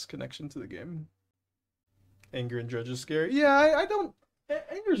 Lost connection to the game. Anger and Dredge is scary. Yeah, I don't...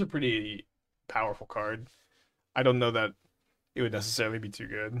 Anger's a pretty powerful card. I don't know that it would necessarily be too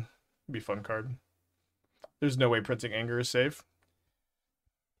good. It'd be a fun card. There's no way printing Anger is safe.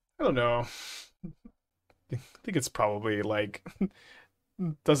 I don't know. I think it's probably like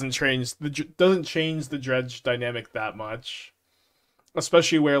doesn't change the Dredge dynamic that much,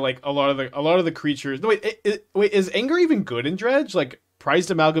 especially where like a lot of the creatures. No, wait, is Anger even good in Dredge? Like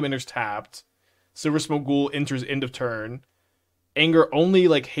Prized Amalgam enters tapped, Silver Smoke Ghoul enters end of turn. Anger only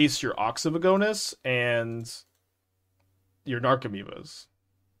like hastes your Oxyvagonus and your Narcomoebas.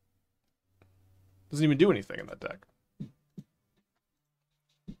 Doesn't even do anything in that deck.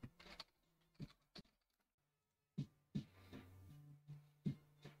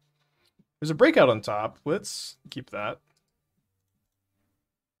 There's a breakout on top. Let's keep that.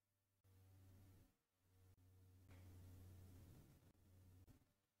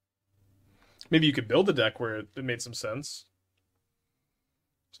 Maybe you could build a deck where it made some sense.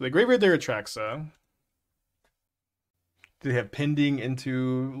 So they graveyard their Atraxa. Do they have pending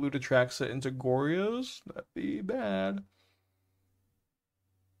into Lutatraxa into Goryo's? That'd be bad.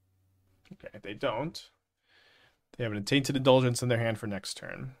 Okay, they don't. They have an Tainted Indulgence in their hand for next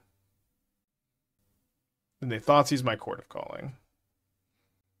turn. And they Thoughtseize my Chord of Calling.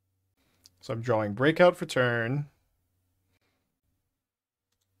 So I'm drawing Breakout for turn.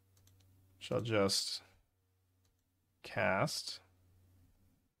 Shall just cast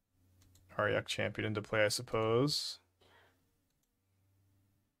Auriok Champion into play, I suppose.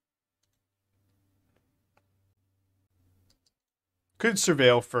 Could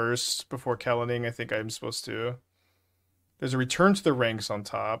Surveil first before Kellaning. I think I'm supposed to. There's a Return to the Ranks on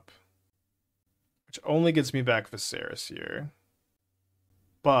top, which only gets me back Viscera Seer.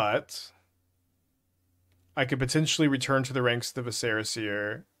 But I could potentially return to the ranks the Viscera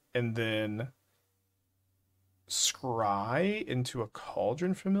Seer and then scry into a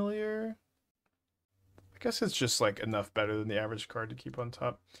Cauldron Familiar. I guess it's just like enough better than the average card to keep on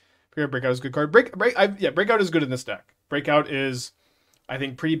top. Breakout is a good card. Breakout is good in this deck. Breakout is, I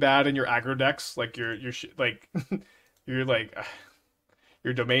think, pretty bad in your aggro decks, like your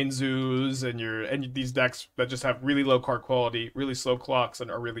your Domain Zoos and these decks that just have really low card quality, really slow clocks,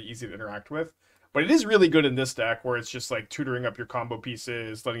 and are really easy to interact with. But it is really good in this deck where it's just like tutoring up your combo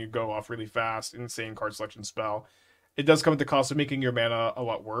pieces, letting you go off really fast, insane card selection spell. It does come at the cost of making your mana a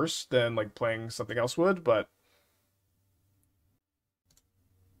lot worse than like playing something else would, but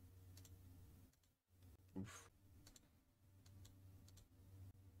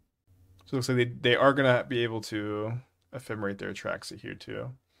so it looks like they are gonna be able to ephemerate their Atraxa here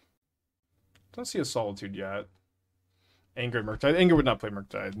too. Don't see a Solitude yet. Anger and Murktide. Anger would not play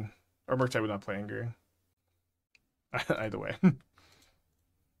Murktide. Or Murktide would not play Anger. Either way. Do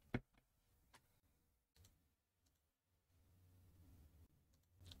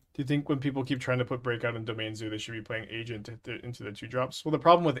you think when people keep trying to put Breakout in Domain Zoo, they should be playing Agent into the 2-drops? Well, the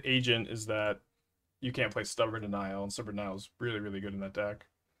problem with Agent is that you can't play Stubborn Denial, and Stubborn Denial is really, really good in that deck.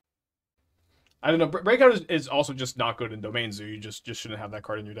 I don't know. Breakout is also just not good in Domain Zoo. You just shouldn't have that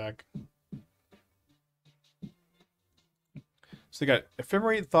card in your deck. So they got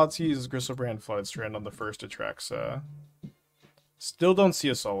Ephemerate, Thoughtseize, Gristlebrand, Flooded Strand on the first Atraxa. Still don't see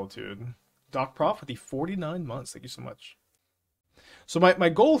a Solitude. Doc Prof with the 49 months. Thank you so much. So my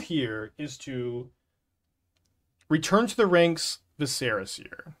goal here is to return to the ranks Viscera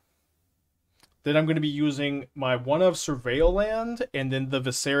Seer. Then I'm going to be using my one of Surveil Land and then the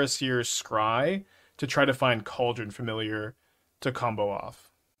Viscera Seer Scry to try to find Cauldron Familiar to combo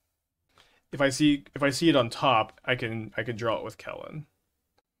off. If I see it on top, I can draw it with Kellan.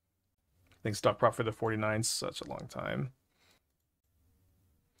 Thanks Doc Prop for the 49. Such a long time.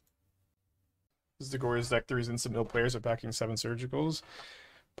 This is the Goria's deck. The reason some ill players are backing 7 Surgicals.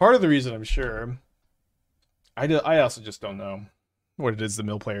 Part of the reason, I'm sure. I also just don't know what it is the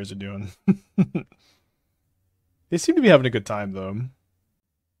mill players are doing. They seem to be having a good time, though.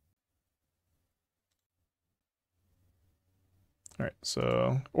 Alright,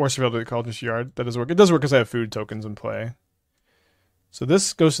 so... Or surveil the Cauldron Yard. That does work. It does work because I have food tokens in play. So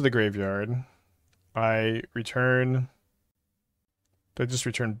this goes to the graveyard. I return... Do I just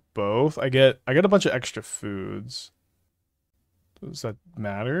return both? I get a bunch of extra foods. Does that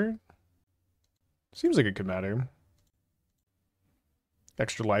matter? Seems like it could matter.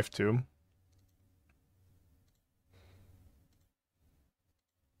 Extra life, too.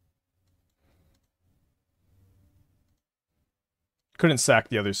 Couldn't sack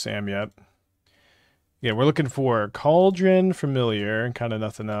the other Sam yet. Yeah, we're looking for Cauldron Familiar and kind of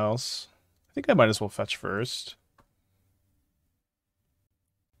nothing else. I think I might as well fetch first.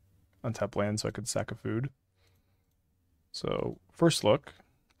 Untap land so I could sack a food. So, first look.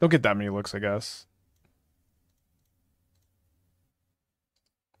 Don't get that many looks, I guess.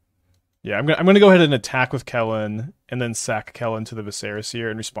 Yeah, I'm gonna go ahead and attack with Kellan and then sack Kellan to the Viscera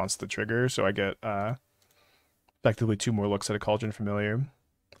Seer in response to the trigger, so I get effectively 2 more looks at a Cauldron Familiar.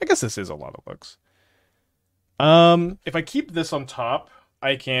 I guess this is a lot of looks. If I keep this on top,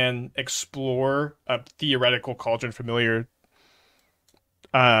 I can explore a theoretical Cauldron Familiar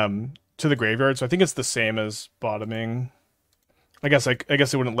to the graveyard, so I think it's the same as bottoming. I guess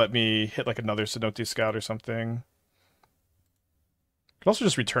it wouldn't let me hit like another Cenote Scout or something. Could also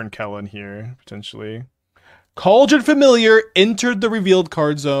just return Kellan here, potentially. Cauldron Familiar entered the revealed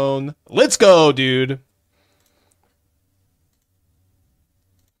card zone. Let's go, dude.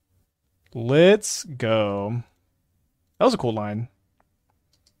 Let's go. That was a cool line.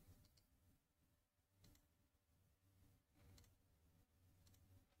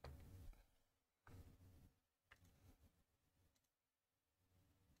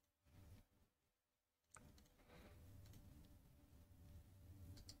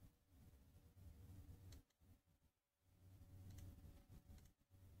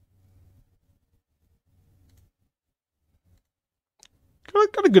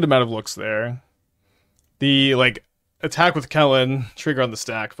 Got a good amount of looks there. The like attack with Kellan, trigger on the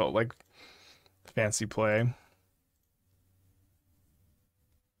stack felt like fancy play.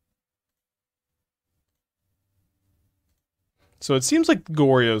 So it seems like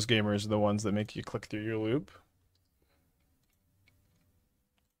Goryo's gamers are the ones that make you click through your loop.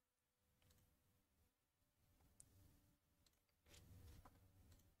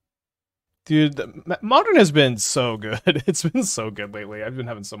 Dude, Modern has been so good. It's been so good lately. I've been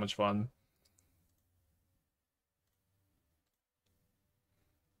having so much fun.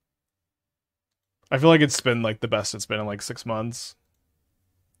 I feel like it's been like the best it's been in like 6 months.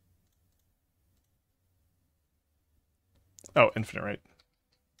 Oh, infinite, right?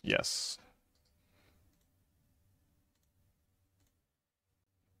 Yes.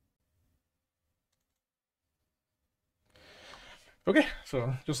 Okay,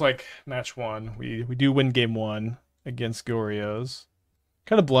 so just like match 1, we do win game 1 against Goryo's.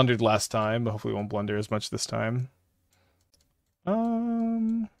 Kind of blundered last time, but hopefully won't blunder as much this time.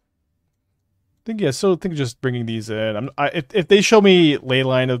 I think just bringing these in. If they show me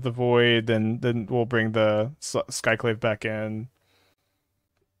Leyline of the Void, then we'll bring the Skyclave back in.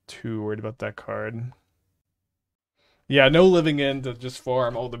 Too worried about that card. Yeah, no living in to just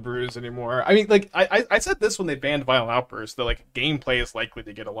farm all the brews anymore. I mean, like, I said this when they banned Violent Outburst, that, like, gameplay is likely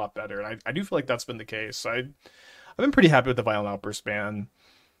to get a lot better, and I do feel like that's been the case. I've been pretty happy with the Violent Outburst ban.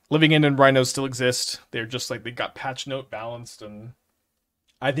 Living in and Rhinos still exist. They're just, like, they got patch note balanced, and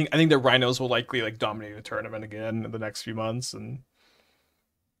I think the Rhinos will likely, like, dominate the tournament again in the next few months, and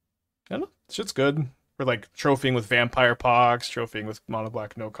I don't know, shit's good. We're like trophying with Vampire Pox, trophying with Mono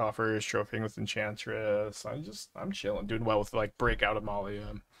Black No Coffers, trophying with Enchantress. I'm chilling, doing well with like Breakout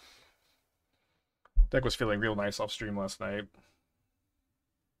Amalia. Deck was feeling real nice off stream last night.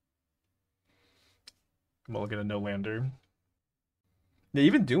 Mulligan a no lander. Yeah,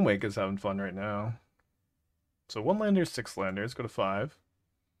 even Doomwake is having fun right now. So 1 lander, 6 landers, go to 5.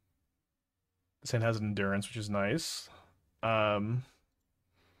 This hand has an endurance, which is nice. Um,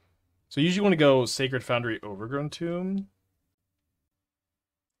 so you usually want to go Sacred Foundry, Overgrown Tomb.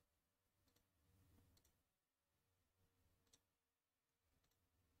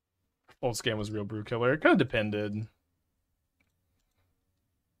 Old Scam was real brew killer. It kind of depended.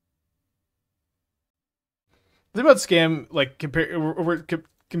 The thing about Scam, like we're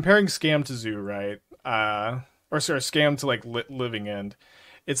comparing Scam to Zoo, right? Or sorry, Scam to like Living End.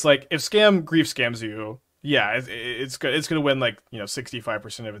 It's like if Scam grief scams you, yeah, it's good. It's gonna win like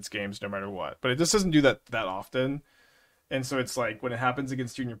 65% of its games no matter what. But it just doesn't do that often. And so it's like when it happens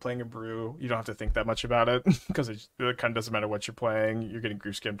against you and you're playing a brew, you don't have to think that much about it because it kind of doesn't matter what you're playing. You're getting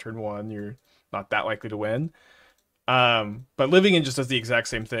grief scam turn one. You're not that likely to win. But Living In just does the exact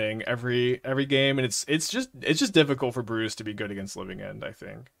same thing every game, and it's just difficult for brews to be good against Living End, I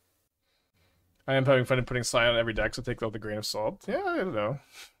think. I am having fun in putting Scion on every deck, so take that with a grain of salt. Yeah, I don't know.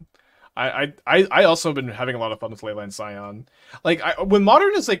 I also have been having a lot of fun with Leyline Scion. Like when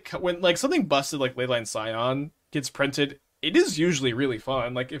Modern is like when like something busted like Leyline Scion gets printed, it is usually really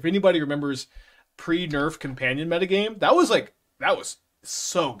fun. Like if anybody remembers pre-nerf companion metagame, that was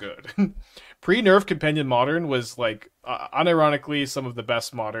so good. Pre-nerf companion Modern was like unironically some of the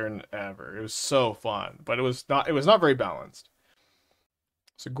best Modern ever. It was so fun, but it was not very balanced.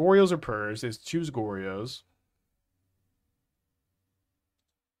 So Gorios or Purrs is choose Gorios.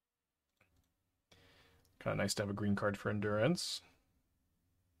 Kind of nice to have a green card for Endurance.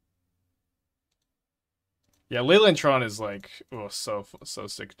 Yeah, Leyline Tron is like, oh, so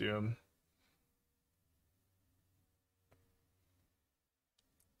sick Doom.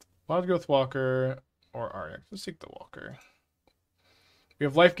 Wildgrowth Walker or Auriok. Let's take the Walker. We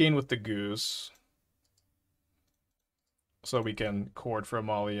have life gain with the Goose. So we can Chord for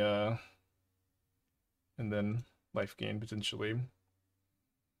Amalia. And then life gain potentially.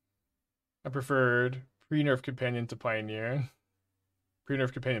 I preferred pre-nerf companion to Pioneer.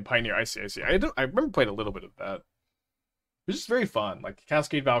 Pre-nerf companion Pioneer. I see. I remember playing a little bit of that. It's just very fun. Like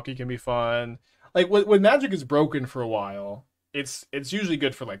Cascade Valkyrie can be fun. Like when Magic is broken for a while, it's usually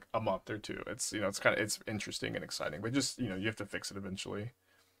good for like a month or two. It's it's interesting and exciting, but just you have to fix it eventually.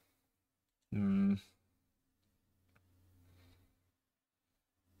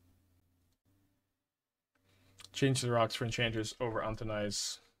 Change the rocks for enchanters over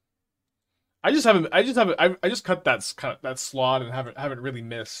Antonize. I just cut that slot and haven't really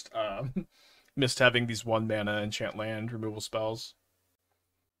missed missed having these 1 mana enchant land removal spells.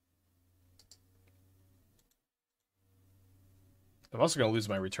 I'm also gonna lose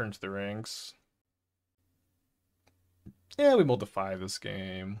my return to the ranks. Yeah, we multiply this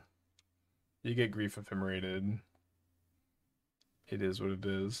game. You get grief ephemerate. It is what it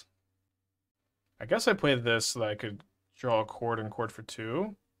is. I guess I played this so that I could draw a Chord and Chord for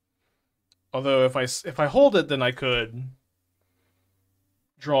 2. Although if I hold it, then I could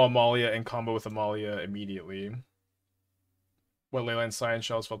draw Amalia and combo with Amalia immediately. What Leyline Scion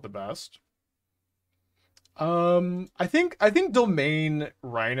Shells felt the best. I think Domain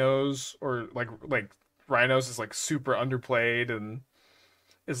Rhinos or like Rhinos is like super underplayed and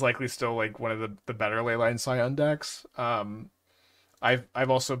is likely still like one of the better Leyline Scion decks. I've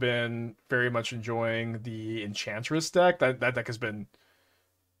also been very much enjoying the Enchantress deck. That deck has been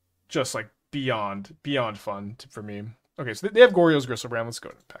just like beyond fun for me. Okay, so they have Goryo's Gristlebrand. Let's go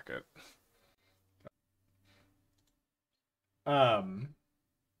ahead and pack it.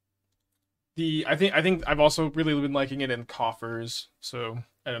 I think I've also really been liking it in Coffers. So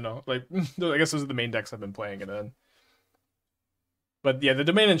I don't know. Like I guess those are the main decks I've been playing it in. But yeah, the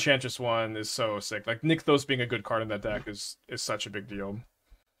Domain Enchantress one is so sick. Like Nykthos being a good card in that deck is such a big deal.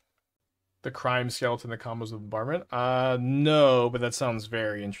 The Crime Skeleton that combos with Bombardment? No, but that sounds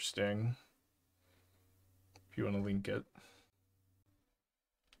very interesting. If you want to link it.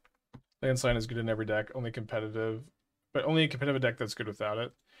 Landsign is good in every deck, only competitive. But only a competitive deck that's good without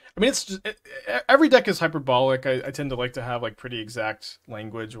it. I mean, it's just every deck is hyperbolic. I tend to like to have like pretty exact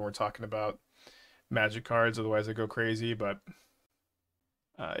language when we're talking about Magic cards. Otherwise, I go crazy. But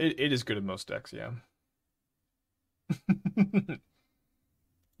it is good in most decks. Yeah.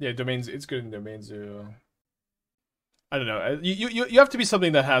 Yeah, domains. It's good in Domain Zoo. I don't know. You have to be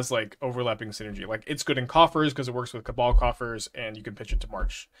something that has like overlapping synergy. Like it's good in Coffers because it works with Cabal Coffers, and you can pitch it to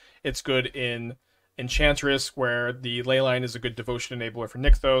March. It's good in Enchantress, where the Leyline is a good devotion enabler for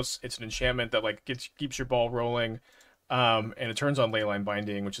Nykthos. It's an enchantment that like keeps your ball rolling, and it turns on Leyline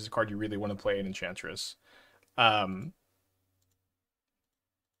Binding, which is a card you really want to play in Enchantress.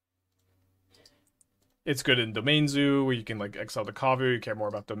 It's good in Domain Zoo, where you can like exile the Kavu. You care more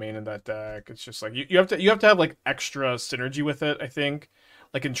about Domain in that deck. It's just like you have to have like extra synergy with it. I think,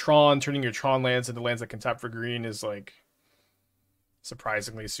 like in Tron, turning your Tron lands into lands that can tap for green is like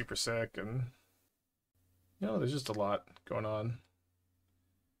surprisingly super sick, and there's just a lot going on.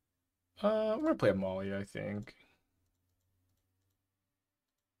 I'm gonna play Amalia, I think.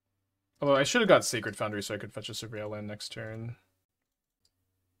 Although I should have got Sacred Foundry so I could fetch a Surveil in next turn.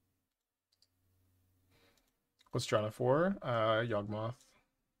 What's Drana for? Yawgmoth.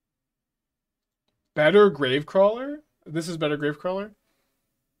 Better Gravecrawler? This is better Gravecrawler?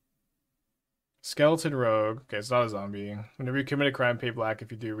 Skeleton Rogue. Okay, it's not a zombie. Whenever you commit a crime, pay black.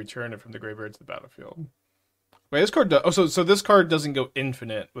 If you do, return it from the graveyard to the battlefield. Wait, this card does... Oh, so this card doesn't go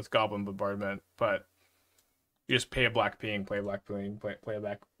infinite with Goblin Bombardment, but you just pay a black ping, play a black ping, play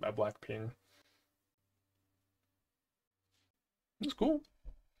a black ping. That's cool.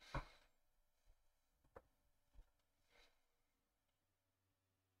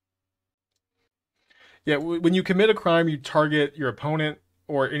 Yeah, when you commit a crime, you target your opponent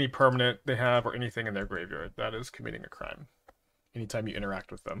or any permanent they have or anything in their graveyard. That is committing a crime. Anytime you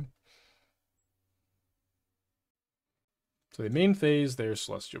interact with them. So the main phase, there's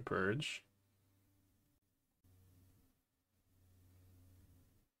Celestial Purge.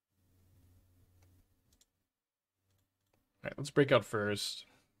 Alright, let's break out first.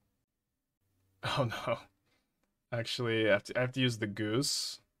 Oh no. Actually, I have to use the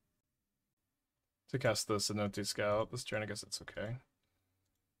Goose to cast the Cenote Scout this turn. I guess it's okay.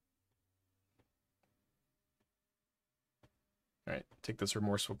 Alright, take this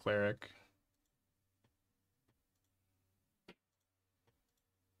Remorseful Cleric.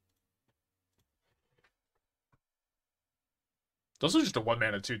 Those are just a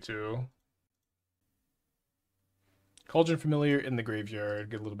 1-mana 2/2. Cauldron Familiar in the graveyard,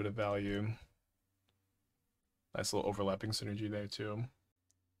 get a little bit of value. Nice little overlapping synergy there too.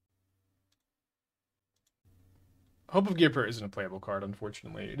 Hope of Gipper isn't a playable card,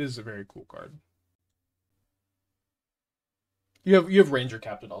 unfortunately. It is a very cool card. You have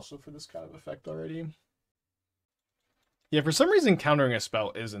Ranger-Captain also for this kind of effect already. Yeah, for some reason countering a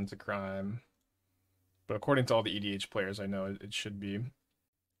spell isn't a crime. But according to all the EDH players I know, it should be.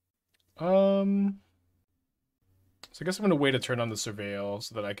 So I guess I'm gonna wait a turn on the Surveil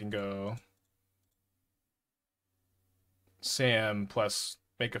so that I can go Sam plus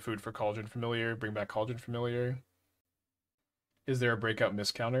make a food for Cauldron Familiar, bring back Cauldron Familiar. Is there a breakout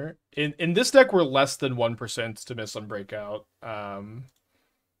miss counter? In this deck, we're less than 1% to miss on breakout.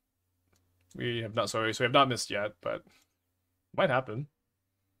 We have not missed yet, but might happen.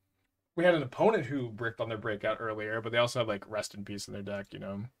 We had an opponent who bricked on their breakout earlier, but they also have like Rest in Peace in their deck,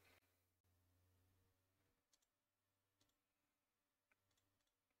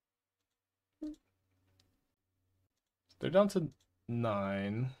 They're down to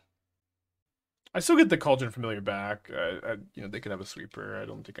 9. I still get the Cauldron Familiar back. They could have a sweeper. I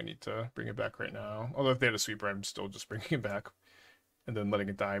don't think I need to bring it back right now. Although if they had a sweeper, I'm still just bringing it back. And then letting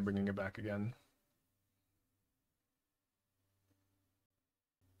it die, bringing it back again.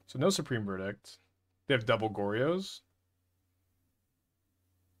 So no Supreme Verdict. They have double Gorios.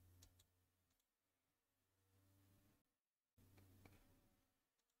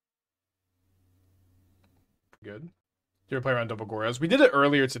 Good. You ever play around double Gorios? We did it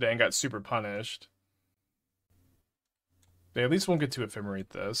earlier today and got super punished. They at least won't get to ephemerate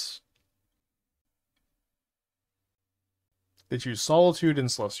this. They choose Solitude and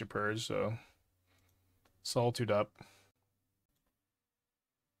Celestial Purge, so Solitude up.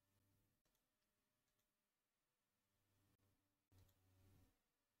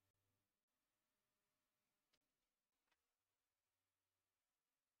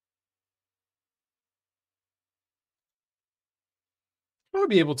 I would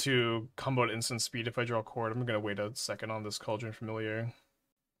be able to combo at instant speed if I draw a Chord. I'm going to wait a second on this Cauldron Familiar.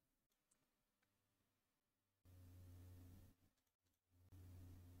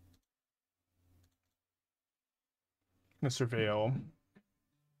 I'm going to Surveil.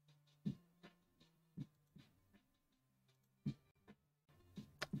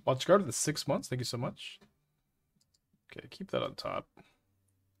 Watch Guard of the 6 months. Thank you so much. Okay, keep that on top.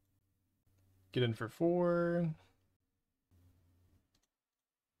 Get in for 4.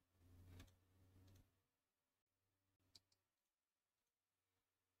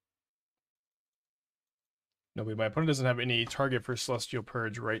 No, my opponent doesn't have any target for Celestial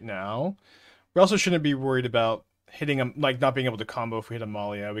Purge right now. We also shouldn't be worried about hitting him, like not being able to combo if we hit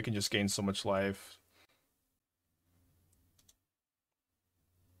Amalia. We can just gain so much life.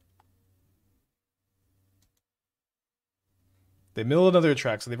 They mill another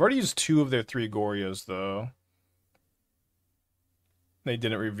attack, so they've already used 2 of their 3 Gorios, though. They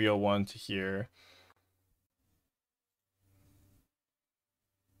didn't reveal one to here.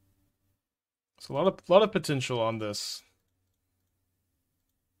 So a lot of potential on this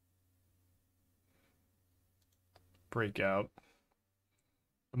Breakout.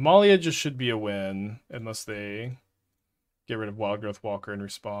 Amalia just should be a win, unless they get rid of Wildgrowth Walker in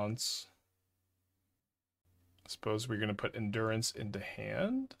response. I suppose we're going to put Endurance into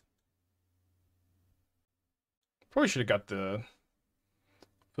hand. Probably should have got the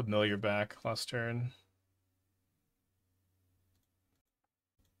Familiar back last turn.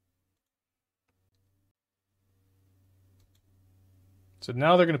 So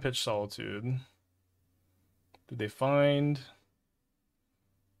now they're going to pitch Solitude. Did they find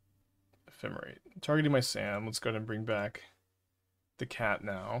Ephemerate? Targeting my Sam. Let's go ahead and bring back the cat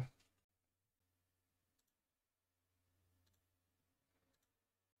now.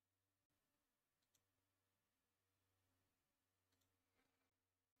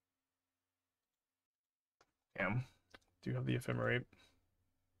 Damn. Do have the Ephemerate.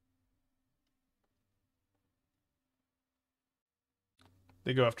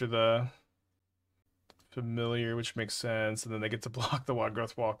 They go after the Familiar, which makes sense, and then they get to block the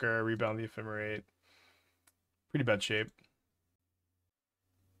Wildgrowth Walker, rebound the Ephemerate. Pretty bad shape.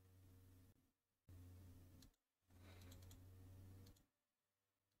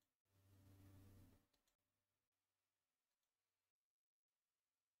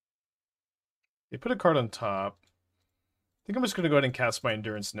 They put a card on top. I think I'm just going to go ahead and cast my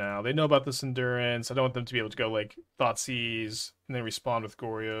Endurance now. They know about this Endurance. I don't want them to be able to go, like, Thoughtseize and then respond with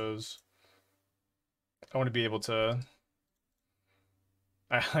Gorios. I want to be able to...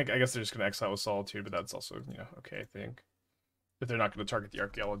 I guess they're just going to exile with Solitude, but that's also, you know, okay, I think. If they're not going to target the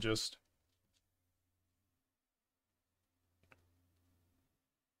Archaeologist.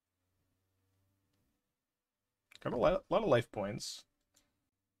 Got a lot of life points.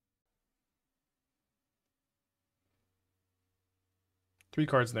 Three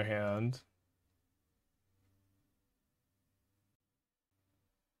cards in their hand.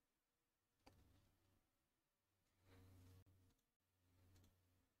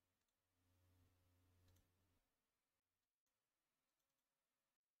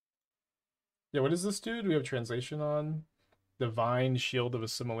 Yeah, what does this do? Do we have translation on? Divine Shield of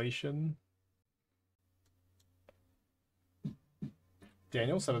Assimilation.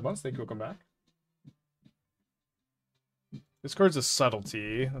 Daniel, 7 months. Thank you. Welcome back. This card's a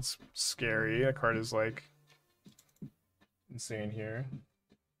Subtlety. That's scary. That card is, like, insane here.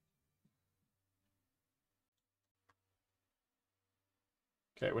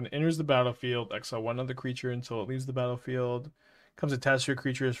 Okay, when it enters the battlefield, exile one other creature until it leaves the battlefield. Becomes attached to your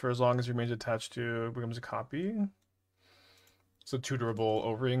creatures for as long as it remains attached to. It becomes a copy. It's a tutorable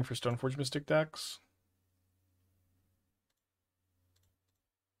O-Ring for Stoneforge Mystic decks.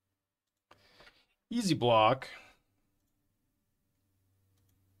 Easy block.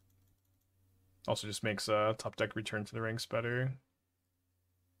 Also just makes top deck return to the ranks better.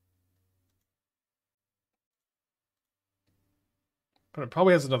 But it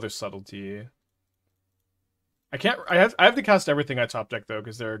probably has another Subtlety. I have to cast everything I top deck though,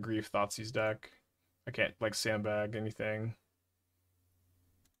 because they're a Grief Thoughtseize deck. I can't like sandbag anything.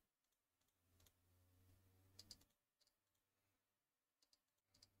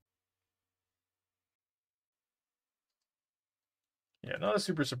 Yeah, not a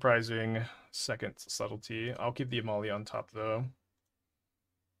super surprising second Subtlety. I'll keep the Amalia on top though.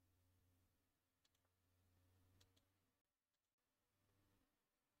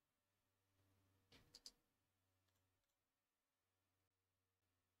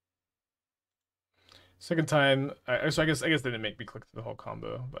 Second time, so I guess they didn't make me click through the whole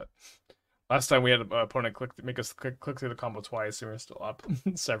combo, but last time we had an opponent make us click through the combo twice, and we were still up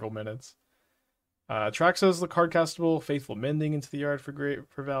several minutes. Traxos the card castable, Faithful Mending into the yard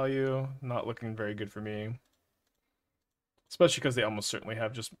for value. Not looking very good for me, especially because they almost certainly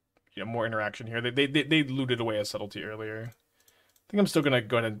have just more interaction here. They looted away a Subtlety earlier. I think I'm still gonna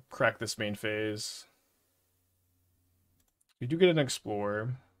go ahead and crack this main phase. We do get an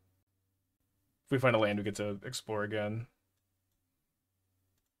Explore. If we find a land, we get to explore again.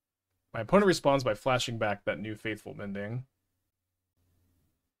 My opponent responds by flashing back that new Faithful Mending.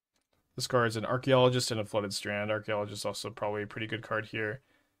 This card is an Archaeologist and a Flooded Strand. Archaeologist also probably a pretty good card here.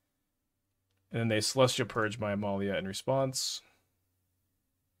 And then they Celestial Purge my Amalia in response.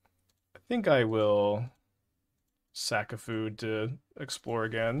 I think I will sack a food to explore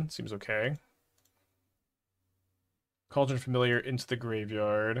again. Seems okay. Cauldron Familiar into the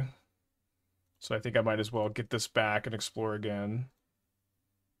graveyard. So I think I might as well get this back and explore again.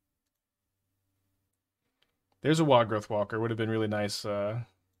 There's a Wildgrowth Walker. Would have been really nice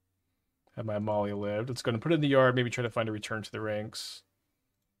had my Amalia lived. Let's go and put it in the yard. Maybe try to find a return to the ranks.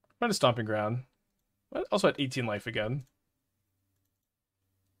 Find a Stomping Ground. Also at 18 life again.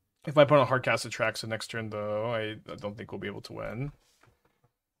 If my opponent hardcast attracts the next turn, though, I don't think we'll be able to win.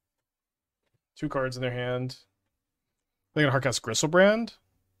 2 cards in their hand. They're gonna hardcast Gristlebrand.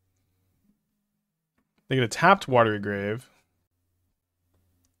 They get a tapped Watery Grave.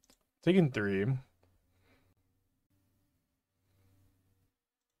 Taking 3.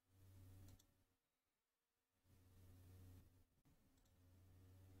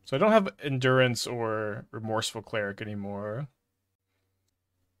 So I don't have Endurance or Remorseful Cleric anymore.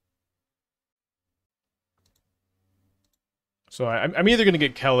 So I'm either going to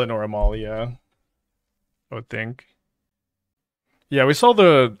get Kellan or Amalia, I would think. Yeah, we saw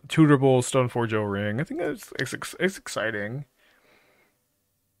the Tutorable Stoneforge O-Ring. I think it's exciting.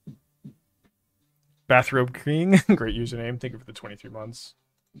 Bathrobe King, great username. Thank you for the 23 months.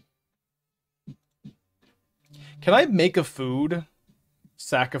 Can I make a food?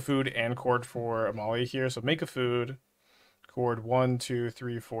 Sack a food and Chord for Amalia here. So make a food. Chord 1, 2,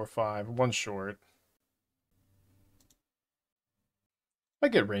 3, 4, 5. 1 short. I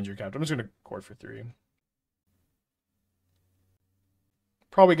get Ranger-Captain. I'm just going to Chord for 3.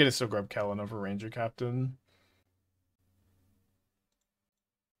 Probably going to still grab Kellan over Ranger-Captain.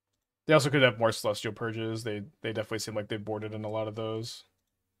 They also could have more Celestial Purges. They definitely seem like they boarded in a lot of those.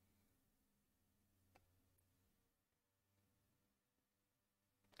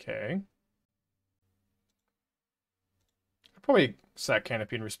 Okay. I'll probably sack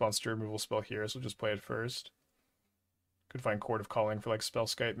Canopy in response to a removal spell here, so we'll just play it first. Could find Chord of Calling for like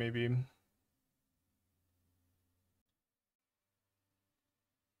Spellskite maybe.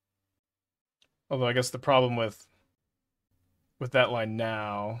 Although I guess the problem with that line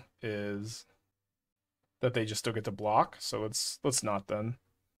now is that they just still get to block, so let's not then.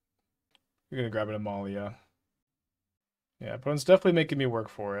 We're gonna grab an Amalia. Yeah, opponent's definitely making me work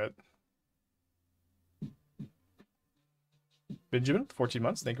for it. Benjamin, 14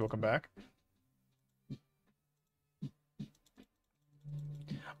 months. Thank you. Welcome back.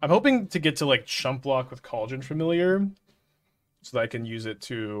 I'm hoping to get to like chump block with Cauldron Familiar so that I can use it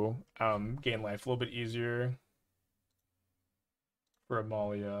to gain life a little bit easier for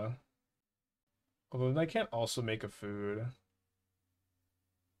Amalia. Although then I can't also make a food.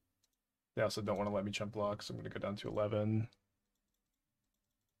 They also don't want to let me chump block, so I'm going to go down to 11.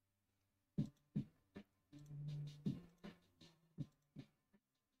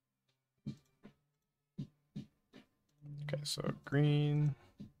 Okay, so green.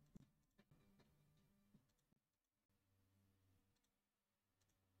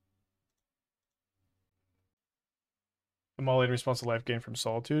 Amalia in response to life gain from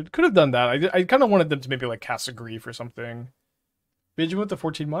Solitude. Could have done that. I kind of wanted them to maybe like cast a Grief or something. Benjamin with the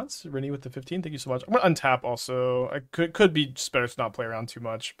 14 months. Rennie with the 15. Thank you so much. I'm going to untap also. I could be just better to not play around too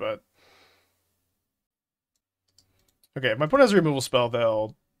much, but... Okay, if my opponent has a removal spell,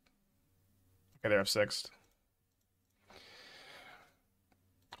 they'll... Okay, they're F6'd.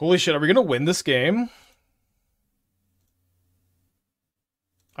 Holy shit, are we going to win this game?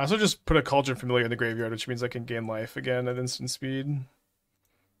 I also just put a Cauldron Familiar in the graveyard, which means I can gain life again at instant speed.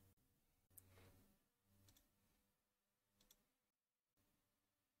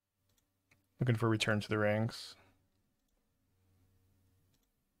 Looking for a return to the ranks.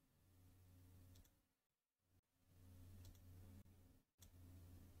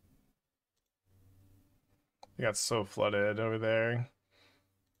 They got so flooded over there.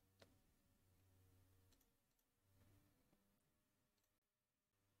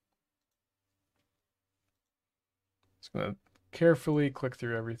 Just gonna carefully click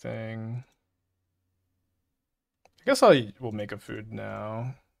through everything. I guess I will make a food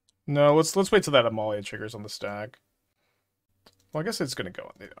now. No, let's wait till that Amalia triggers on the stack. Well, I guess it's gonna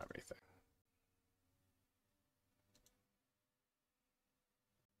go. They don't have anything.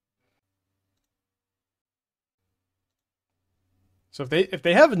 So if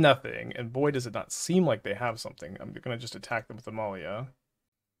they have nothing, and boy does it not seem like they have something, I'm gonna just attack them with Amalia.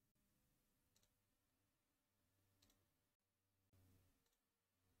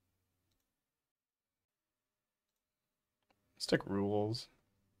 Stick rules.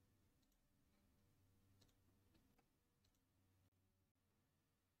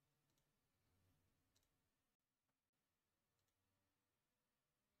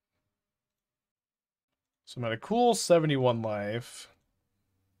 So I'm at a cool 71 life.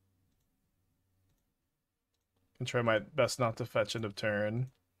 And try my best not to fetch end of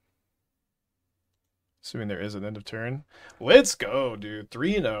turn. Assuming there is an end of turn. Let's go, dude.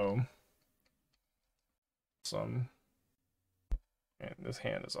 3-0. Awesome. And this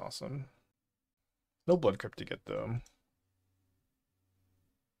hand is awesome. No Blood Crypt to get, though.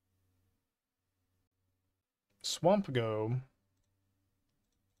 Swamp Go.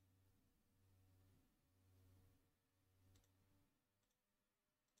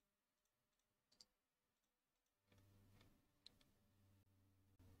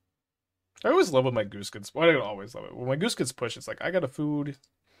 I always love when my goose gets... Well, I don't always love it. When my goose gets pushed, it's like, I got a food.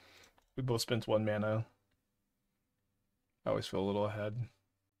 We both spent 1 mana. I always feel a little ahead.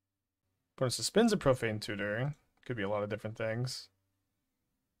 Opponent suspends a Profane Tutor. Could be a lot of different things.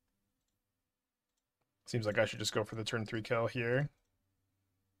 Seems like I should just go for the turn 3 kill here.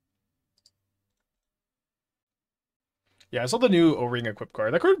 Yeah, I saw the new O-Ring equip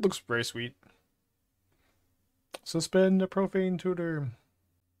card. That card looks very sweet. Suspend a Profane Tutor.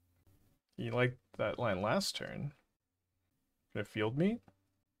 You liked that line last turn. Gonna field me?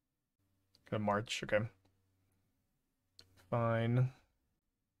 Gonna march, okay. Fine.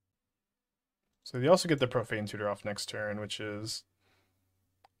 So you also get the Profane Tutor off next turn, which is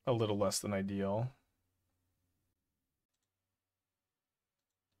a little less than ideal.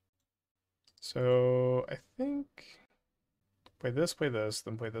 So I think play this,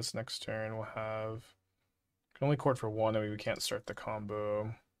 then play this next turn. We'll have can only chord for 1, and we can't start the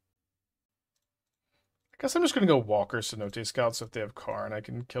combo. I guess I'm just gonna go Walker Cenote Scout, so if they have Karn, I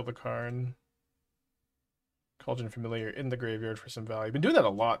can kill the Karn. Cauldron Familiar in the graveyard for some value. Been doing that a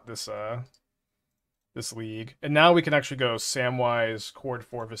lot this league. And now we can actually go Samwise, Chord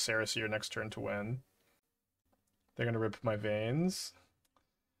 4, Viscera Seer next turn to win. They're gonna rip my Veins.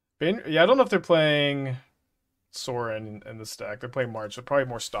 Yeah, I don't know if they're playing Sorin in the stack. They're playing March, so probably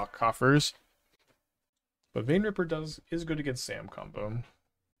more stock coffers. But Vein Ripper is good against Sam combo.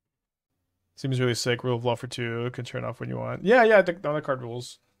 Seems really sick. Rule of Law for 2. Can turn off when you want. Yeah, I think none of the card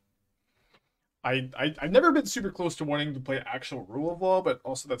rules. I've never been super close to wanting to play actual Rule of Law, but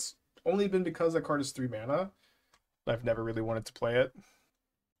also that's only been because that card is 3 mana. I've never really wanted to play it.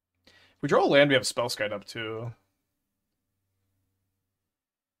 If we draw a land, we have Spellskite up too.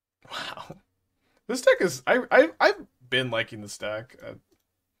 Wow. This deck is... I've been liking this deck.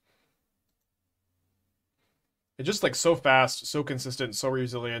 It's just like so fast, so consistent, so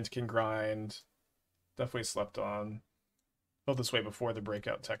resilient, can grind. Definitely slept on. Felt this way before the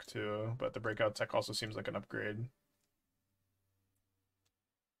breakout tech too, but the breakout tech also seems like an upgrade.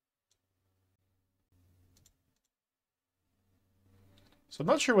 So I'm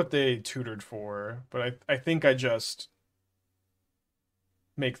not sure what they tutored for, but I think I just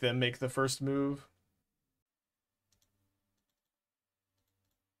make them make the first move.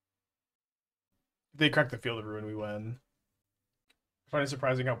 If they crack the Field of Ruin, we win. I find it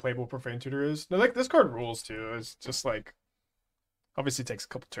surprising how playable Profane Tutor is. No, like this card rules too. It's just like obviously takes a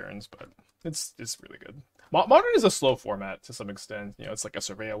couple turns, but it's really good. Modern is a slow format to some extent. You know, it's like a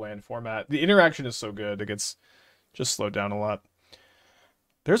Surveil land format. The interaction is so good, it gets just slowed down a lot.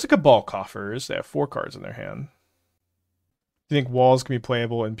 There's a Cabal Coffers. They have 4 cards in their hand. Do you think Walls can be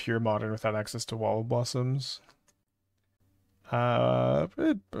playable in pure Modern without access to Wall of Blossoms?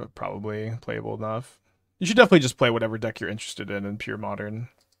 Probably playable enough. You should definitely just play whatever deck you're interested in pure Modern.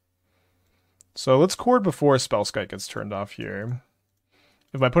 So let's chord before Spellskite gets turned off here.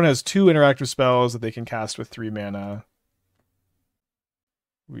 If my opponent has 2 interactive spells that they can cast with 3 mana,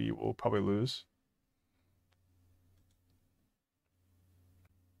 we will probably lose.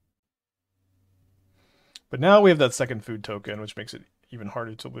 But now we have that second food token, which makes it even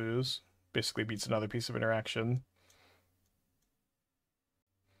harder to lose. Basically beats another piece of interaction.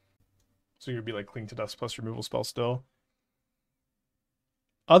 So you'd be like Cling to Dust plus removal spell still.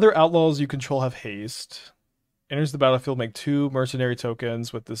 Other outlaws you control have haste. Enters the battlefield, make 2 mercenary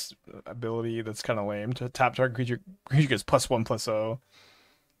tokens with this ability that's kind of lame. To tap target creature gets +1/+0.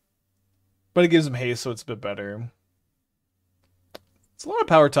 But it gives them haste, so it's a bit better. It's a lot of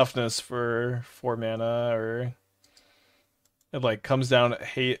power toughness for 4 mana, or it like comes down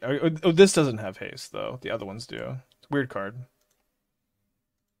haste. Oh, this doesn't have haste though. The other ones do. It's a weird card.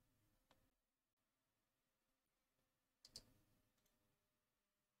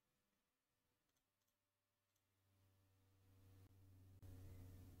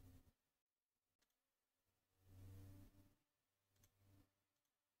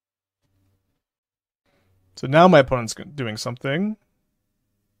 So now my opponent's doing something.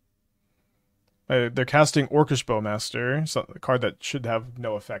 They're casting Orcish Bowmaster, so a card that should have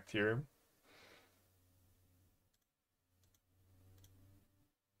no effect here.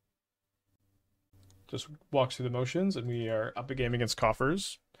 Just walks through the motions, and we are up a game against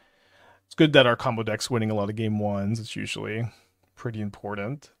Coffers. It's good that our combo deck's winning a lot of game 1s. It's usually pretty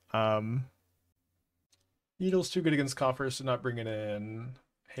important. Needle's too good against Coffers, so not bringing in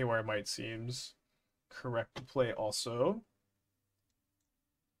Haywire Mite seems correct to play also.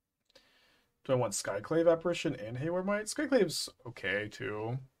 Do I want Skyclave Apparition and Haywire Mite? Skyclave's okay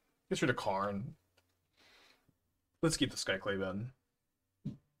too. Gets rid of Karn. Let's keep the Skyclave in.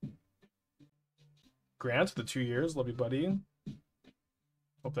 Grant, the 2 years. Love you, buddy.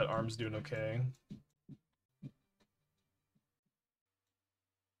 Hope that arm's doing okay.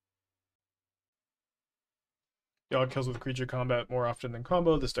 Y'all kills with creature combat more often than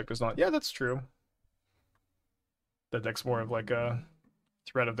combo. This deck does not. Yeah, that's true. That deck's more of like a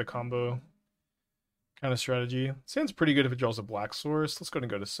threat of the combo kind of strategy. Sounds pretty good if it draws a black source. Let's go ahead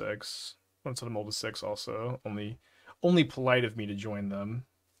and go to 6. Want to set them all to 6 also. Only polite of me to join them.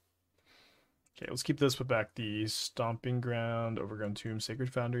 Okay, let's keep this, put back the Stomping Ground, Overgrown Tomb,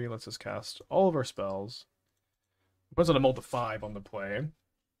 Sacred Foundry. Let's just cast all of our spells. Puts on a mull to 5 on the play.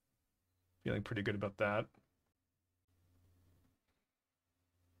 Feeling pretty good about that.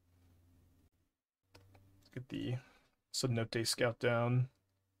 Let's get the Cenote Scout down.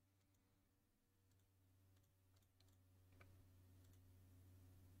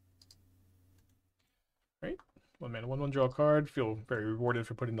 Right, 1 mana, 1/1 draw a card. Feel very rewarded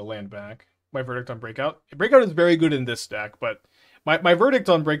for putting the land back. My verdict on Breakout. Breakout is very good in this deck, but my verdict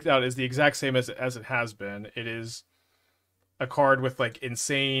on Breakout is the exact same as it has been. It is a card with like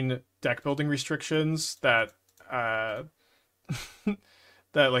insane deck building restrictions that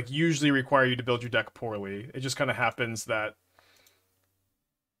that like usually require you to build your deck poorly. It just kind of happens that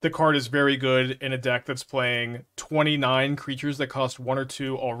the card is very good in a deck that's playing 29 creatures that cost 1 or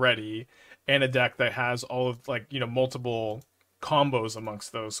 2 already, and a deck that has all of like, you know, multiple combos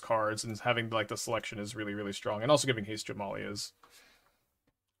amongst those cards, and having like the selection is really, really strong. And also giving haste to Amalia is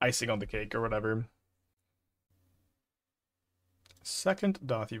icing on the cake or whatever. Second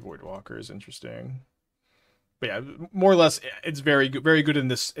Dathi Voidwalker is interesting. But yeah, more or less it's very good in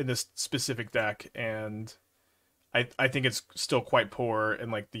this specific deck, and I think it's still quite poor in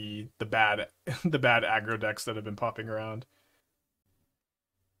like the bad the bad aggro decks that have been popping around.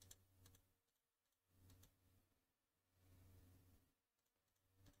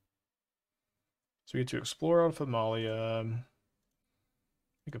 So we get to explore out of Amalia,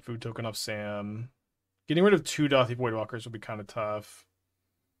 make a food token off Sam. Getting rid of 2 Dathi Voidwalkers will be kind of tough.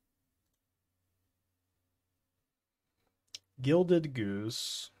 Gilded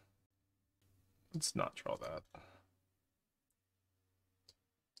Goose. Let's not draw that.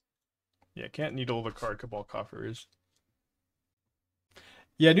 Yeah, can't needle the card Cabal Coffers.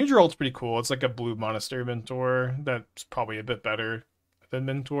 Yeah, Neutral Ult's pretty cool. It's like a blue Monastery Mentor that's probably a bit better than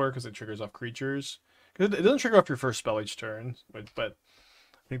Mentor because it triggers off creatures. Because it doesn't trigger off your first spell each turn, but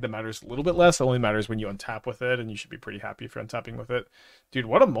I think that matters a little bit less. It only matters when you untap with it, and you should be pretty happy if you're untapping with it. Dude,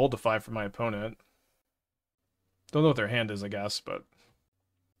 what a mold to 5 for my opponent. Don't know what their hand is, I guess, but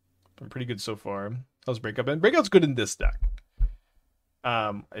been pretty good so far. How's Breakout been? Breakout's good in this deck.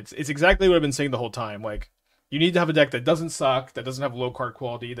 It's exactly what I've been saying the whole time. Like, you need to have a deck that doesn't suck, that doesn't have low card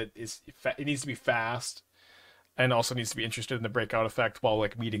quality, it needs to be fast, and also needs to be interested in the Breakout effect while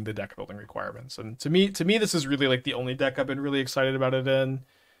like meeting the deck building requirements. And to me, this is really like the only deck I've been really excited about it in.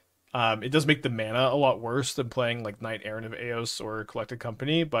 It does make the mana a lot worse than playing like Knight Errant of Eos or Collected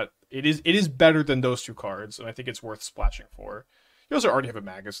Company, but it is better than those 2 cards, and I think it's worth splashing for. You also already have a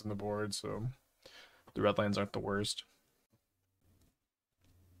Magus in the board, so the red lands aren't the worst.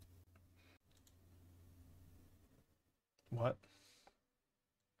 What?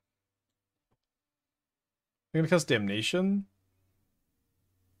 They're gonna cast Damnation?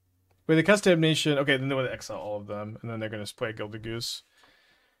 Wait, they cast Damnation. Okay, then they want to exile all of them, and then they're gonna play Gilded Goose.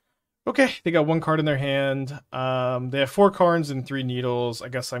 Okay, they got 1 card in their hand. They have 4 Karns and 3 Needles. I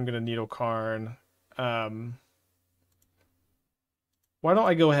guess I'm gonna Needle Karn. Why don't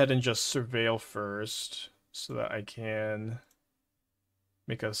I go ahead and just Surveil first, so that I can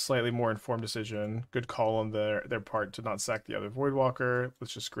make a slightly more informed decision. Good call on their part to not sack the other Voidwalker.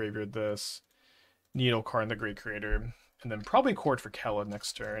 Let's just graveyard this. Needle Karn the Great Creator. And then probably Chord for Kellan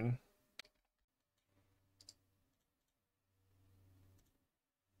next turn.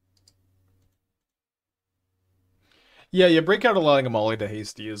 Yeah, Breakout allowing Amalia to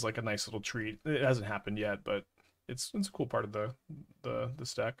hasty is like a nice little treat. It hasn't happened yet, but it's a cool part of the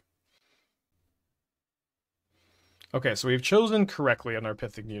stack. Okay, so we've chosen correctly on our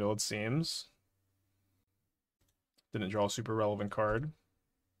Pithing Needle, it seems. Didn't draw a super relevant card.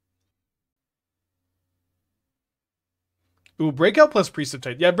 Ooh, Breakout plus Priest of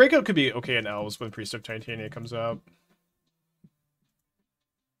Titania. Yeah, Breakout could be okay in Elves when Priest of Titania comes out.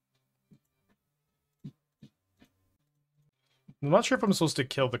 I'm not sure if I'm supposed to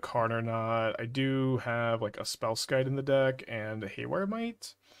kill the Karn or not. I do have like a Spellskite in the deck and a Haywire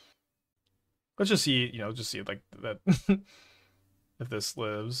Mite. Let's just see, just see like that. If this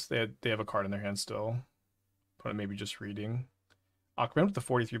lives, they have a card in their hand still. Opponent maybe just reading. Aquaman with the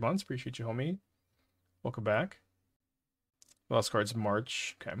 43 months. Appreciate you, homie. Welcome back. The last card's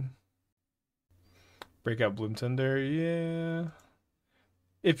March. Okay. Breakout Bloom Tender. Yeah.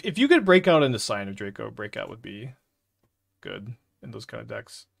 If you could break out into Sign of Draco, breakout would be good in those kind of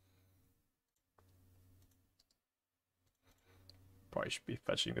decks. Probably should be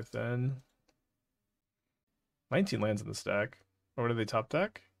fetching the Thin. 19 lands in the stack. Or what do they top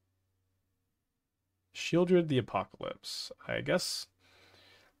deck? Shieldred the Apocalypse. I guess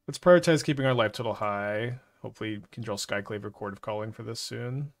let's prioritize keeping our life total high. Hopefully we can draw Skyclave or Chord of Calling for this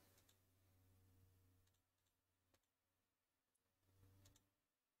soon.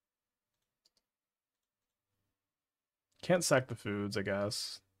 Can't sack the foods, I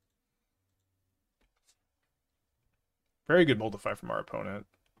guess. Very good Moldify from our opponent.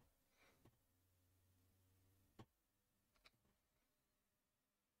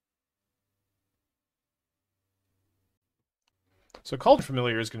 So Cauldron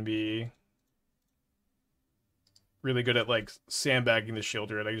Familiar is going to be really good at like sandbagging the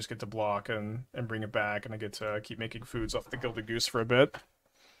Shieldred. I just get to block and bring it back, and I get to keep making foods off the Gilded Goose for a bit.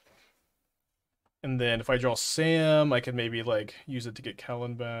 And then if I draw Sam, I can maybe like use it to get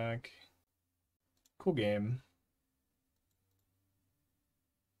Kellan back. Cool game.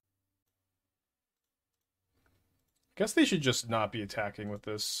 Guess they should just not be attacking with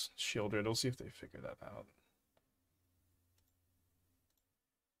this Shieldred. We'll see if they figure that out.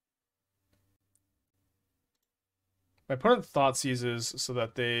 My opponent thought seizes so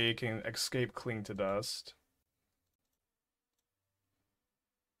that they can escape Cling to Dust.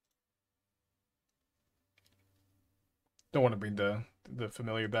 Don't want to bring the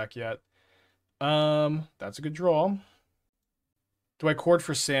familiar back yet. That's a good draw. Do I chord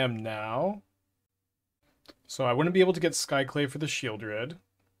for Sam now? So I wouldn't be able to get Skyclave for the Shieldred,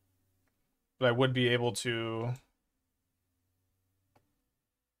 but I would be able to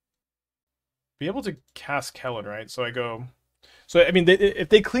cast Kellan, right? So I go. So I mean, if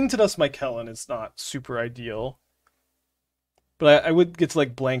they Cling to Dust my Kellan, it's not super ideal. But I would get to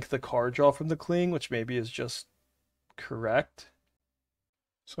like blank the card draw from the Cling, which maybe is just correct.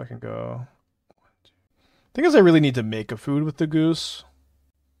 So I can go. The thing is, I really need to make a food with the Goose,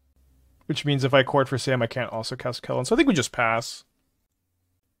 which means if I chord for Sam, I can't also cast Kellan. So I think we just pass.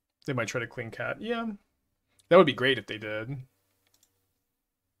 They might try to Cling Cat. Yeah, that would be great if they did.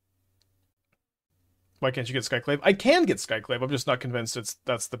 Why can't you get Skyclave? I can get Skyclave. I'm just not convinced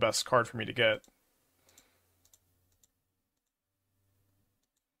that's the best card for me to get.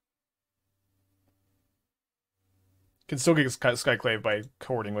 Can still get Skyclave by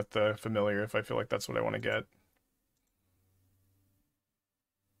chording with the familiar if I feel like that's what I want to get.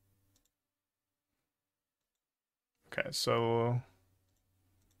 Okay, so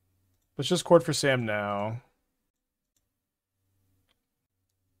let's just chord for Sam now.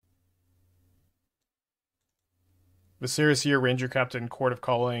 Viscera Seer, Ranger-Captain, Chord of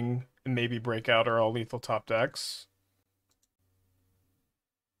Calling, and maybe Breakout are all lethal top decks.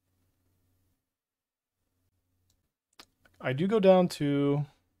 I do go down to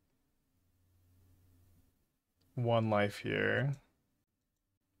 1 life here.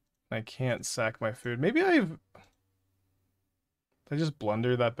 I can't sack my food. Maybe did I just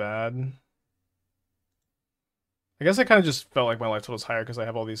blunder that bad? I guess I kind of just felt like my life total is higher because I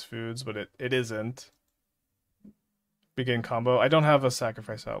have all these foods, but it isn't. Begin combo. I don't have a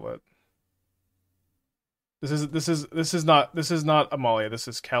sacrifice outlet. This is not Amalia. This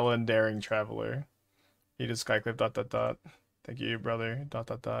is Kellan, Daring Traveler. He did Skyclave ... Thank you, brother ...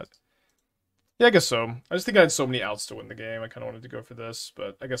 Yeah, I guess so. I just think I had so many outs to win the game. I kind of wanted to go for this,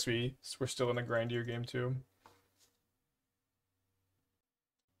 but I guess we're still in a grindier game too.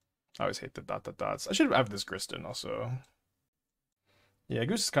 I always hate the ... I should have this Griston also. Yeah,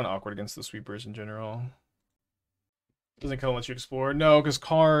 Goose is kind of awkward against the sweepers in general. Doesn't Kellan let you explore? No, because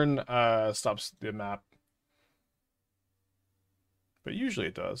Karn stops the map. But usually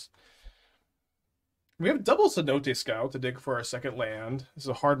it does. We have double Cenote Scout to dig for our second land. This is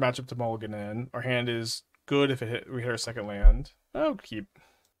a hard matchup to mulligan in. Our hand is good if we hit our second land. I'll keep.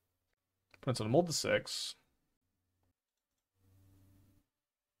 Put it on mold to 6.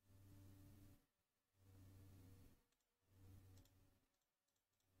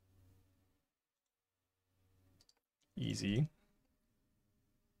 Easy.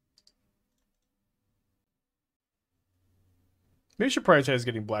 Maybe we should prioritize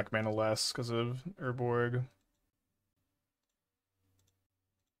getting black mana less because of Urborg.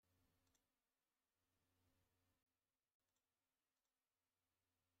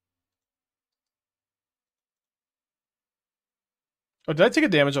 Oh, did I take a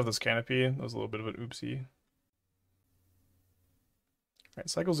damage off this canopy? That was a little bit of an oopsie. Alright,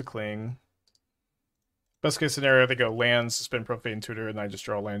 cycles a Cling. Best case scenario, they go lands, spin Profane Tutor, and I just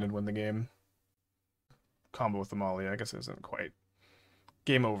draw a land and win the game. Combo with Amalia, I guess it isn't quite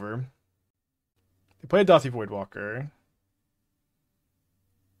Game over. They play a Dauthi Voidwalker.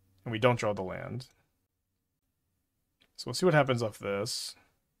 And we don't draw the land. So we'll see what happens off this.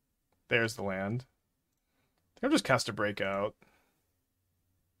 There's the land. I think I'll just cast a Breakout.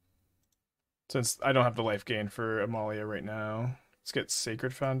 Since I don't have the life gain for Amalia right now. Let's get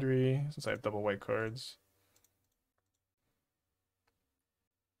Sacred Foundry, since I have double white cards.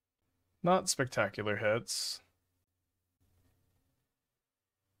 Not spectacular hits.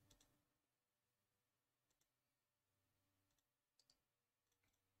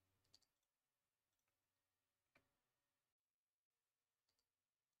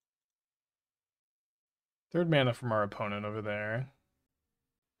 Third mana from our opponent over there.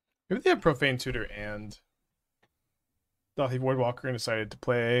 Maybe they have Profane Tutor and Dauthi Voidwalker and decided to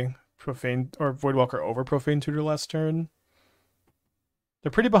play Profane or Voidwalker over Profane Tutor last turn.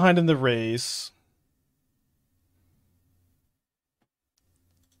 They're pretty behind in the race.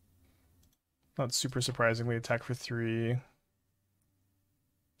 Not super surprisingly, attack for 3.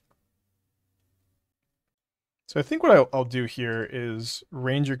 So I think what I'll do here is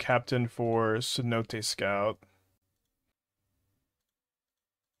Ranger-Captain for Cenote Scout.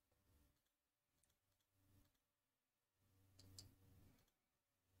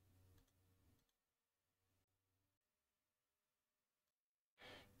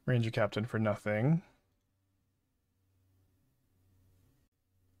 Ranger-Captain for nothing.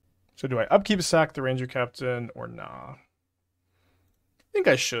 So do I upkeep sack the Ranger-Captain or nah? I think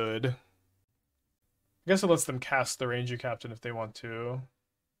I should. I guess it lets them cast the Ranger-Captain if they want to.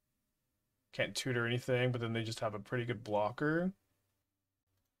 Can't tutor anything, but then they just have a pretty good blocker.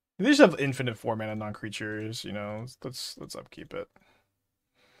 They just have infinite 4-mana non-creatures, you know. Let's upkeep it.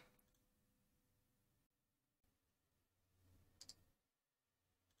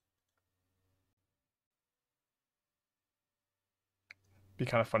 Be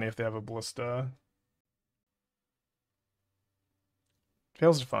kind of funny if they have a Ballista.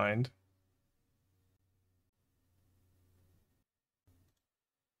 Fails to find.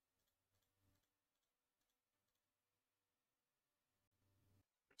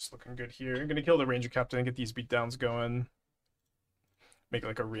 Just looking good here. I'm gonna kill the Ranger-Captain and get these beatdowns going. Make it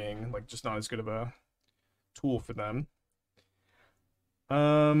like a ring, like just not as good of a tool for them.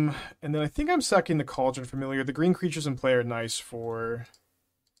 And then I think I'm sacking the Cauldron Familiar. The green creatures in play are nice for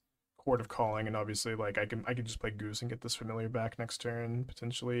Chord of Calling, and obviously like I can just play Goose and get this Familiar back next turn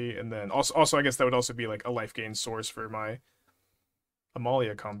potentially, and then also I guess that would also be like a life gain source for my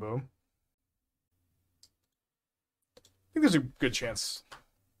Amalia combo. I think there's a good chance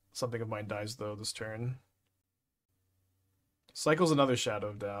something of mine dies though this turn. Cycles another Shadow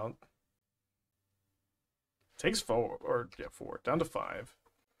of Doubt. Takes 4, or yeah, 4, down to 5.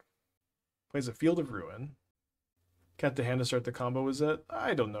 Plays a Field of Ruin. Cat to hand to start the combo, is it?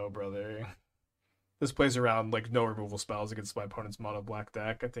 I don't know, brother. This plays around like no removal spells against my opponent's mono black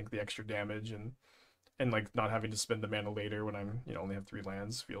deck. I think the extra damage and like not having to spend the mana later when I'm, you know, only have 3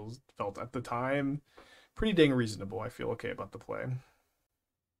 lands felt at the time pretty dang reasonable. I feel okay about the play.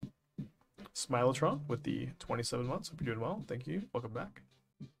 Smiletron with the 27 months. Hope you're doing well. Thank you. Welcome back.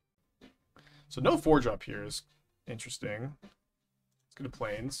 So no 4-drop here is interesting. Let's go to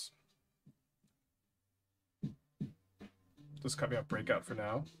Plains. Just cut me off Breakout for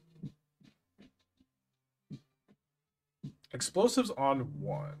now. Explosives on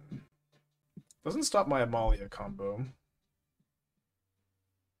 1. Doesn't stop my Amalia combo.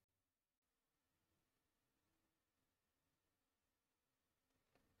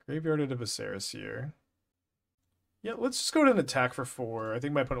 Graveyarded a Viscera Seer. Yeah, let's just go to an attack for 4. I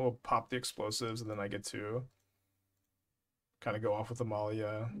think my opponent will pop the explosives, and then I get to kind of go off with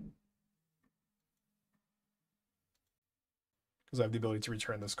Amalia. Because I have the ability to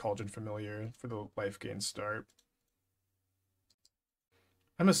return this Cauldron Familiar for the life gain start.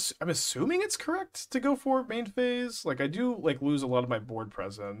 I'm assuming it's correct to go for main phase. Like, I do like lose a lot of my board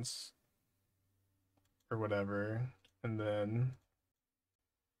presence. Or whatever. And then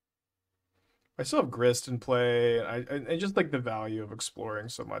I still have Grist in play. I just like the value of exploring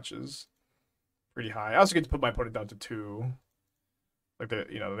so much is pretty high. I also get to put my opponent down to 2. Like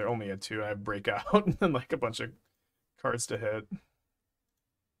they're only at 2. I have Breakout and then like a bunch of cards to hit.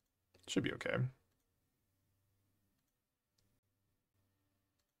 Should be okay.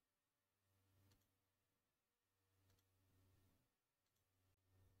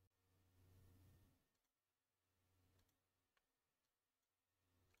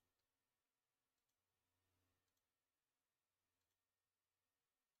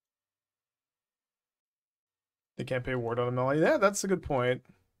 They can't pay ward on Amalia. Yeah, that's a good point.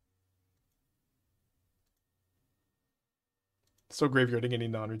 Still graveyarding any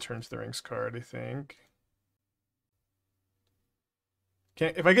non-return to the ranks card, I think.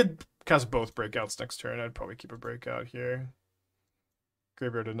 If I could cast both breakouts next turn, I'd probably keep a breakout here.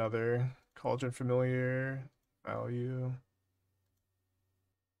 Graveyard another. Cauldron Familiar. Value.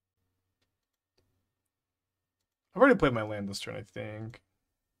 I've already played my land this turn, I think.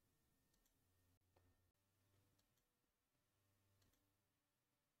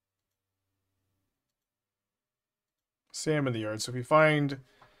 Sam in the yard. So if we find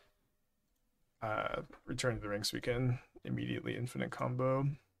Return to the Ranks, we can immediately infinite combo.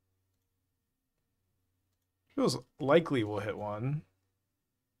 Feels likely we'll hit one.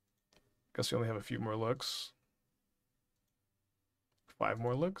 Guess we only have a few more looks. 5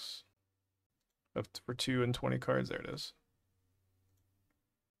 more looks. For 2 and 20 cards. There it is.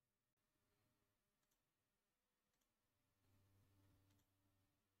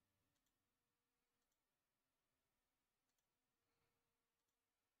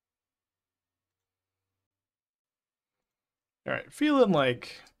 All right, feeling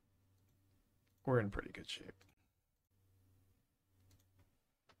like we're in pretty good shape.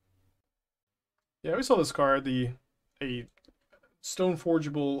 Yeah, we saw this card, a Stone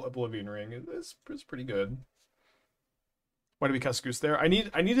Forgeable Oblivion Ring. It's pretty good. Why did we cast Goose there? I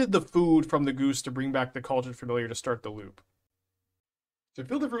needed the food from the Goose to bring back the Cauldron Familiar to start the loop. So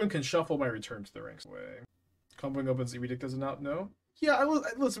Field of Ruin can shuffle my return to the ranks away. Comboing opens the Edict does not know. Yeah,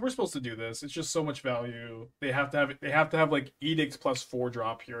 listen, we're supposed to do this. It's just so much value. They have to have like Edict plus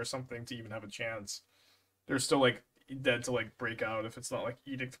 4-drop here or something to even have a chance. They're still like dead to like break out if it's not like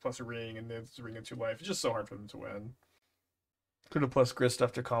Edict plus a ring and there's a ring of 2 life. It's just so hard for them to win. Could have plus Grist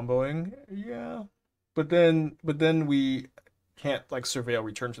after comboing. Yeah. But then we can't like surveil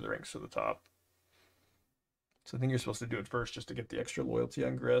return to the ranks to the top. So I think you're supposed to do it first just to get the extra loyalty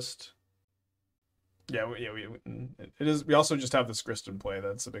on Grist. Yeah, it is. We also just have this Grist in play.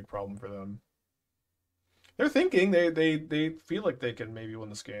 That's a big problem for them. They're thinking they feel like they can maybe win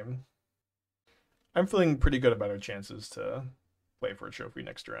this game. I'm feeling pretty good about our chances to play for a trophy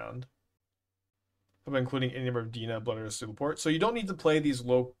next round. I'm including any number of Dina, Blood or Steelport. So you don't need to play these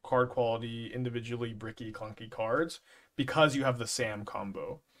low card quality, individually bricky, clunky cards because you have the Sam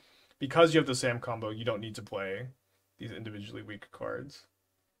combo. Because you have the Sam combo, you don't need to play these individually weak cards.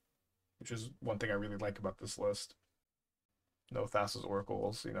 Which is one thing I really like about this list. No Thassa's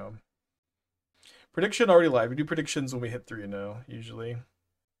Oracles, you know. Prediction already live. We do predictions when we hit 3-0, usually.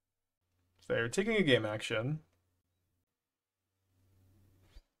 So they're taking a game action.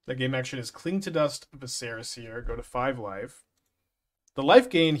 The game action is Cling to Dust, Viscera Seer, go to 5 life. The life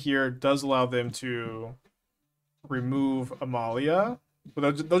gain here does allow them to remove Amalia, but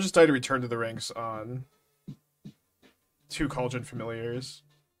they'll just die to return to the ranks on 2 Cauldron Familiars.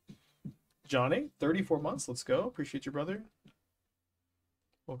 Johnny, 34 months, let's go. Appreciate you, brother.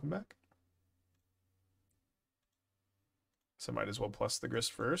 Welcome back. So might as well plus the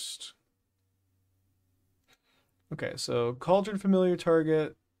Grist first. Okay, so Cauldron Familiar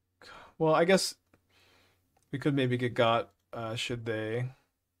target. Well, I guess we could maybe get should they...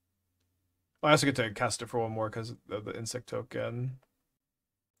 Well, I also get to cast it for one more because of the insect token.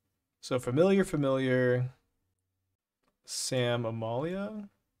 So Familiar, Sam, Amalia.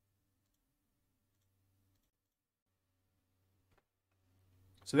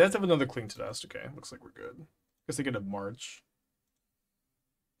 So they have to have another Cling to Dust. Okay, looks like we're good. Guess they get a March.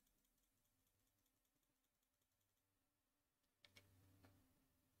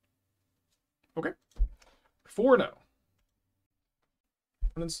 Okay. 4-0.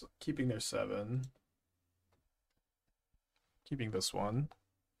 Opponent's keeping their 7. Keeping this one.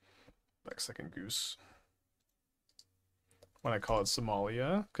 Back second Goose. When I call it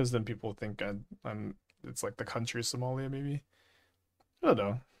Somalia, because then people think I'm it's like the country Somalia, maybe. I don't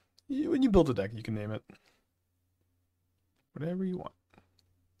know. When you build a deck, you can name it whatever you want.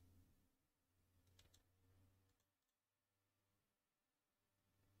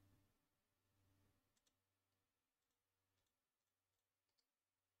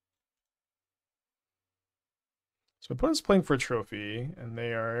 So my opponent's playing for a trophy, and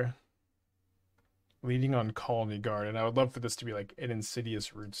they are leading on Colony Guard, and I would love for this to be like an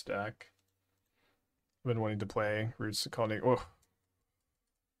Insidious Roots deck. I've been wanting to play Roots Colony. Oh.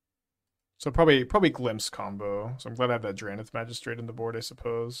 So probably Glimpse combo. So I'm glad I have that Drannith Magistrate in the board, I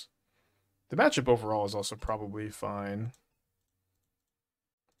suppose. The matchup overall is also probably fine.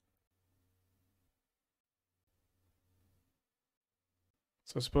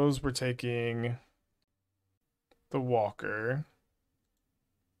 So I suppose we're taking the Walker.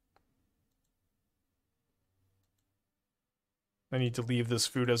 I need to leave this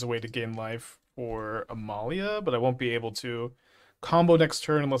food as a way to gain life for Amalia, but I won't be able to combo next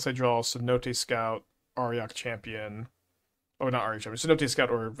turn unless I draw Cenote Scout, Auriok Champion. Oh, not Auriok Champion. Cenote Scout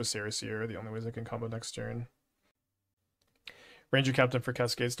or Viscera Seer are the only ways I can combo next turn. Ranger-Captain for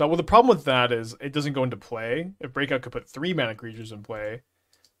Cascade Style. Well, the problem with that is it doesn't go into play. If Breakout could put 3 mana creatures in play,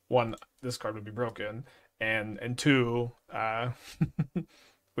 1, this card would be broken, and 2,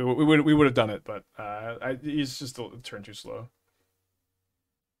 we would have done it, but he's just a turn too slow.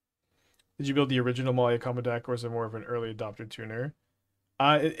 Did you build the original Amalia combo deck, or is it more of an early adopter tuner?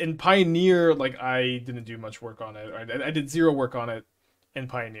 In Pioneer, like, I didn't do much work on it. I did 0 work on it in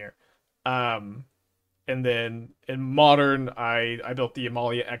Pioneer. And then in Modern, I built the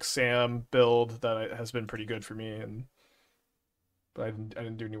Amalia X Sam build that has been pretty good for me, but I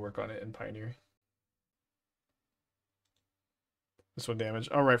didn't do any work on it in Pioneer. This one damage.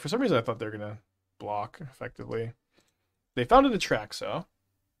 All right, for some reason I thought they were gonna block effectively. They found it a Traxo.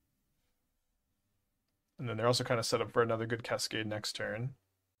 And then they're also kind of set up for another good Cascade next turn.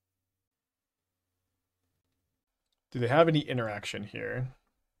 Do they have any interaction here?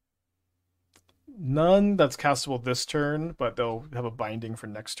 None that's castable this turn, but they'll have a binding for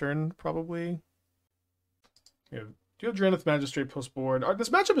next turn, probably. Do you have Drannith Magistrate post board? This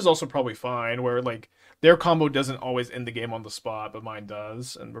matchup is also probably fine, where like their combo doesn't always end the game on the spot, but mine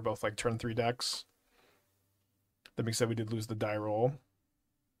does, and we're both like turn 3 decks. That being said, we did lose the die roll.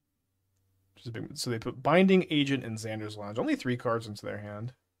 So they put Binding Agent and Xander's Lounge. Only 3 cards into their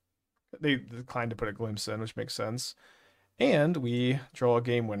hand. They declined to put a Glimpse in, which makes sense. And we draw a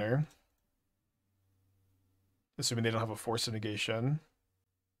game winner. Assuming they don't have a Force of Negation.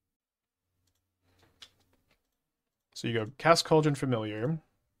 So you go cast Cauldron Familiar.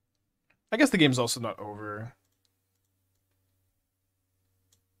 I guess the game's also not over.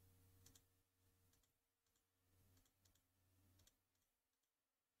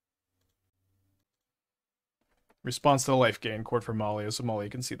 Response to the life gain, Chord for Amalia, so Amalia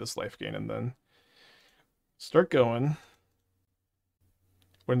can see this life gain and then start going.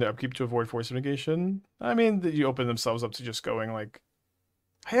 When they upkeep to avoid Force of Negation. I mean, you open themselves up to just going like...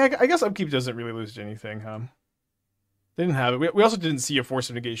 Hey, I guess upkeep doesn't really lose to anything, huh? They didn't have it. We also didn't see a Force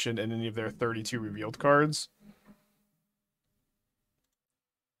of Negation in any of their 32 revealed cards.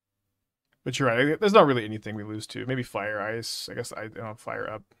 But you're right, there's not really anything we lose to. Maybe Fire Ice. I guess I don't have Fire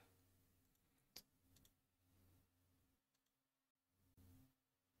Up.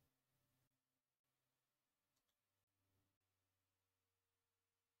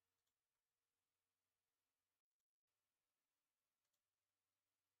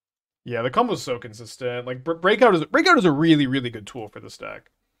 Yeah, the combo's so consistent. Like Breakout is a really, really good tool for this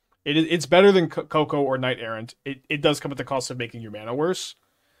deck. It's better than Coco or Knight Errant. It does come at the cost of making your mana worse,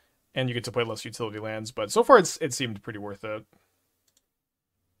 and you get to play less utility lands. But so far, it seemed pretty worth it.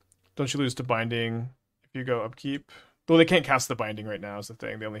 Don't you lose to Binding if you go upkeep? Though they can't cast the Binding right now is the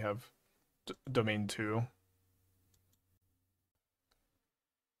thing. They only have Domain 2.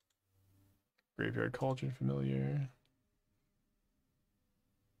 Graveyard Cauldron Familiar.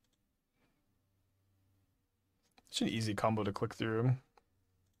 It's an easy combo to click through.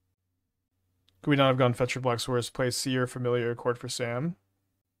 Could we not have gone Fetch for Black Swords, play Seer, Familiar, Chord for Sam?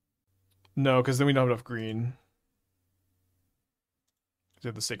 No, because then we don't have enough green. We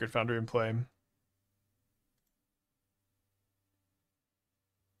have the Sacred Foundry in play.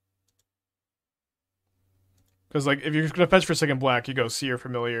 Because like if you're gonna fetch for second black, you go Seer,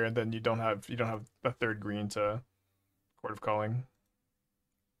 Familiar, and then you don't have a third green to Chord of Calling.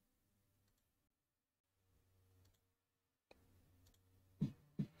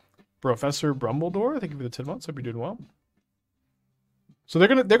 Professor Brumbledore, thank you for the 10 months. Hope you're doing well. So they're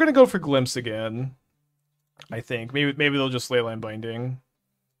gonna go for Glimpse again. I think maybe they'll just Leyline Binding.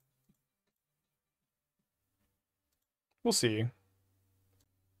 We'll see.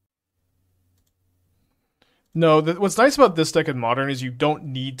 No, what's nice about this deck in Modern is you don't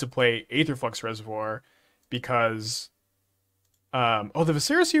need to play Aetherflux Reservoir because oh, the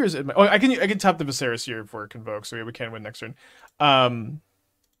Viscera Seer is I can tap the Viscera Seer for Convoke, so yeah, we can win next turn.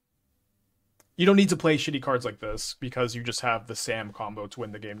 You don't need to play shitty cards like this because you just have the Sam combo to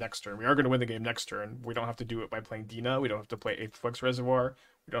win the game next turn. We are going to win the game next turn. We don't have to do it by playing Dina. We don't have to play Aetherflux Reservoir.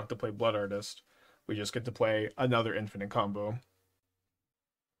 We don't have to play Blood Artist. We just get to play another infinite combo.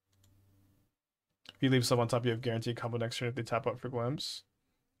 If you leave some on top, you have guaranteed combo next turn if they tap out for Glimpse.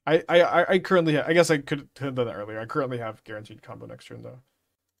 I currently I guess I could have done that earlier. I currently have guaranteed combo next turn though.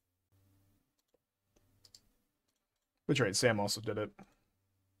 Which right, Sam also did it.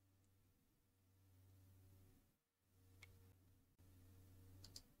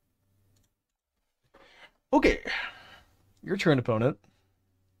 Okay, your turn, opponent.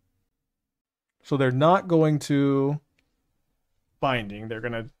 So they're not going to binding. They're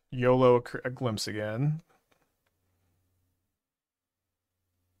going to YOLO a glimpse again.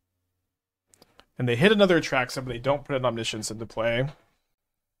 And they hit another Atraxa, but they don't put an Omniscience into play.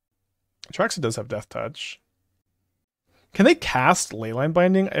 Atraxa does have Death Touch. Can they cast Leyline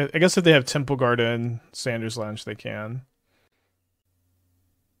Binding? I guess if they have Temple Garden, Sanders Lounge, they can.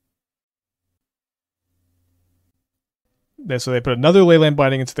 So they put another Leyline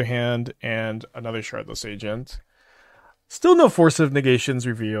Binding into their hand and another Shardless Agent. Still no Force of Negations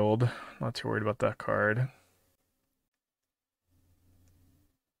revealed. Not too worried about that card.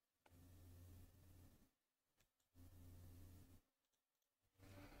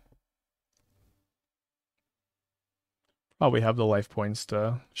 Probably have the life points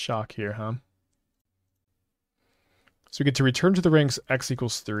to shock here, huh? So we get to return to the ranks X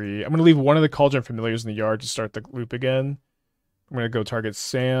equals 3. I'm going to leave one of the Cauldron Familiars in the yard to start the loop again. I'm going to go target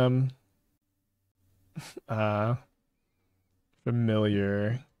Sam.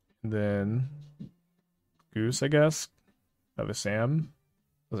 Familiar. And then Goose, I guess. Another Sam.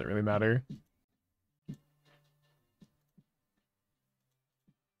 Doesn't really matter.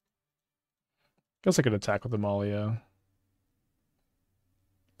 Guess I could attack with Amalia.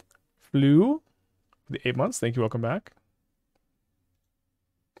 Flew. For the 8 months. Thank you. Welcome back.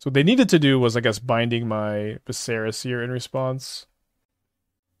 So what they needed to do was, I guess, binding my Viscera Seer in response.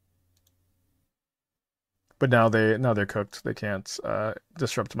 But now they're cooked. They can't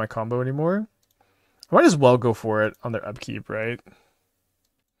disrupt my combo anymore. I might as well go for it on their upkeep, right?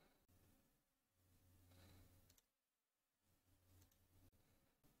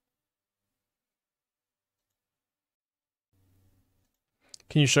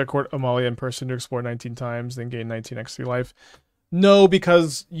 Can you shut court Amalia in person to explore 19 times, then gain 19 extra life? No,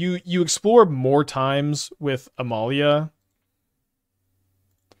 because you explore more times with Amalia.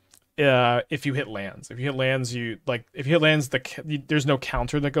 If you hit lands. If you hit lands, there's no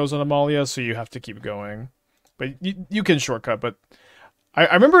counter that goes on Amalia, so you have to keep going. But you can shortcut, but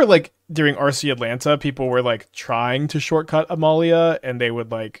I remember like during RC Atlanta, people were like trying to shortcut Amalia, and they would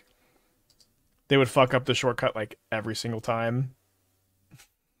fuck up the shortcut like every single time.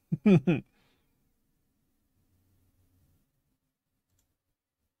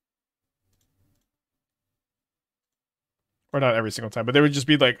 Or not every single time, but there would just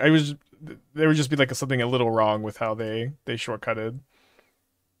be like something a little wrong with how they shortcutted.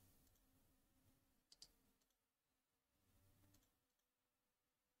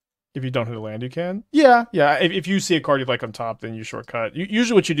 If you don't hit a land, you can. Yeah. If you see a card you like on top, then you shortcut.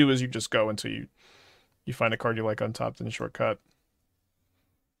 Usually, what you do is you just go until you find a card you like on top, then you shortcut.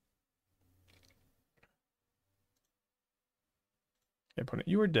 Opponent,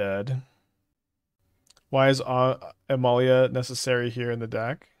 you are dead. Why is Amalia necessary here in the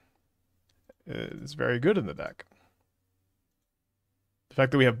deck? It's very good in the deck. The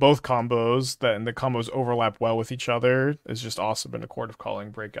fact that we have both combos, and the combos overlap well with each other, is just awesome in a Chord of Calling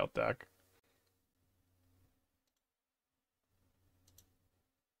breakout deck.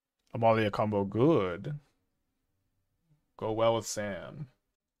 Amalia combo good. Go well with Sam.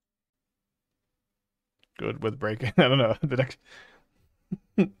 Good with breaking. I don't know. The deck.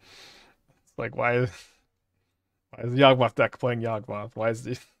 It's like, why is the Yawgmoth deck playing Yawgmoth? Why is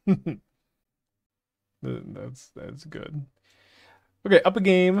the that's good. Okay, up a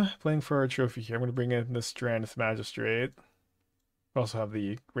game, playing for our trophy here. I'm gonna bring in this Drannith Magistrate. We also have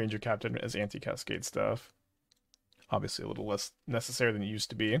the Ranger-Captain as anti-cascade stuff. Obviously a little less necessary than it used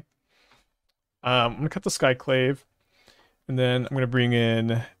to be. I'm gonna cut the Skyclave, and then I'm gonna bring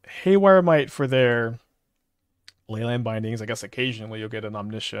in Haywire Mite for their Leyline Bindings. I guess occasionally you'll get an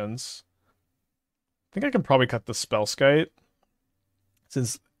Omniscience. I think I can probably cut the Spellskite,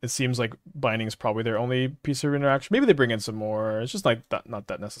 since it seems like Binding is probably their only piece of interaction. Maybe they bring in some more. It's just like not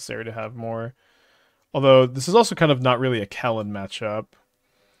that necessary to have more. Although this is also kind of not really a Kellan matchup.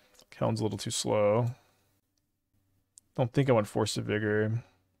 Kellan's a little too slow. Don't think I want Force of Vigor.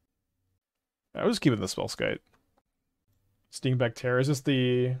 I was just keeping the Spellskite. Stingback Terror. Is this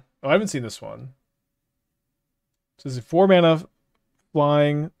the... Oh, I haven't seen this one. So this is 4 mana,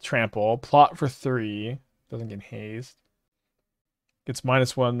 flying, trample, plot for 3. Doesn't get haste. Gets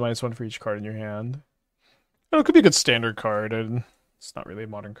 -1/-1 for each card in your hand. Oh, it could be a good standard card, and it's not really a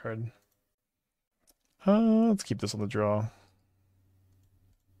modern card. Let's keep this on the draw.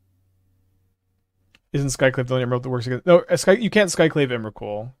 Isn't Skyclave the only emerald that works against... No, you can't Skyclave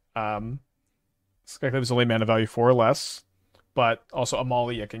Emrakul. Skyclave is only mana value 4 or less, but also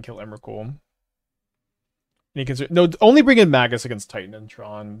Amalia can kill Emrakul. You can only bring in Magus against Titan and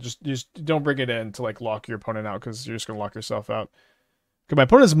Tron. Just don't bring it in to like lock your opponent out, because you're just gonna lock yourself out. Okay, my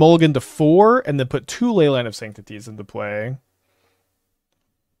opponent's mulligan to 4 and then put 2 Leyline of Sanctities into play.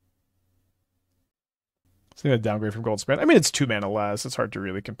 It's going to downgrade from Goldspan. I mean, it's 2 mana less. It's hard to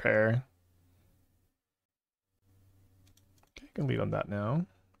really compare. Okay, I can lead on that now.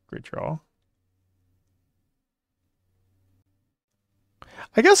 Great draw.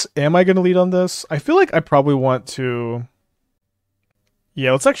 I guess, am I going to lead on this? I feel like I probably want to...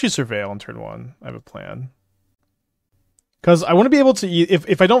 Yeah, let's actually surveil on turn 1. I have a plan. Because I want to be able to...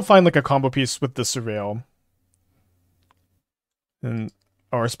 If I don't find like a combo piece with the surveil, and,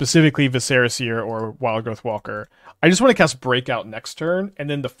 or specifically Viscera Seer or Wildgrowth Walker, I just want to cast Breakout next turn, and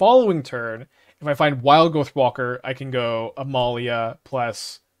then the following turn, if I find Wildgrowth Walker, I can go Amalia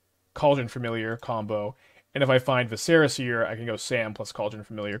plus Cauldron Familiar combo. And if I find Viscera Seer, I can go Sam plus Cauldron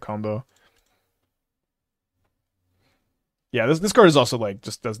Familiar combo. Yeah, this card is also like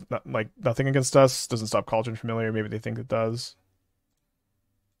just does not, like nothing against us. Doesn't stop Cauldron Familiar. Maybe they think it does.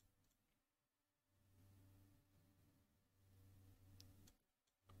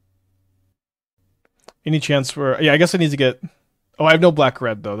 Any chance for... Yeah, I guess I need to get... Oh, I have no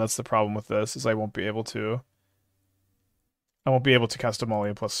black-red, though. That's the problem with this, is I won't be able to... I won't be able to cast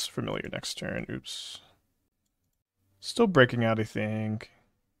Amalia plus Familiar next turn. Oops. Still breaking out, I think.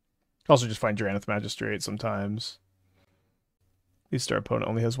 Also just find Drannith Magistrate sometimes. At least our opponent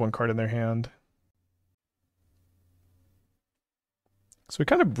only has 1 card in their hand. So we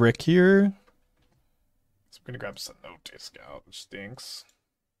kind of brick here. So I'm going to grab Cenote Scout, which stinks.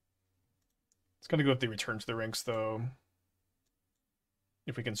 It's going to go with the Return to the Rinks, though.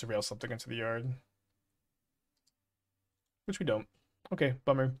 If we can surveil something into the yard. Which we don't. Okay,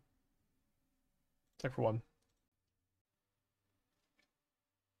 bummer. Attack for 1.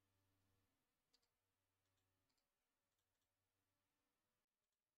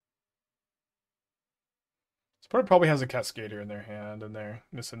 This opponent probably has a Cascader in their hand and they're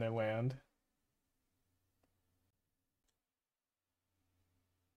missing their land.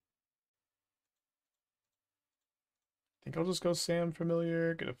 I think I'll just go Sam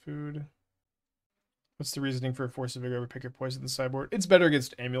Familiar, get a food. What's the reasoning for Force of Vigor over Pick Your Poison in the sideboard? It's better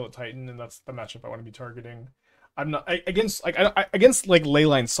against Amulet Titan, and that's the matchup I want to be targeting. I'm not against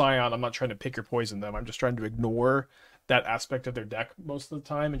Leyline Scion. I'm not trying to pick your poison them. I'm just trying to ignore that aspect of their deck most of the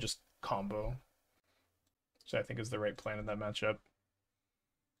time and just combo. Which I think is the right plan in that matchup.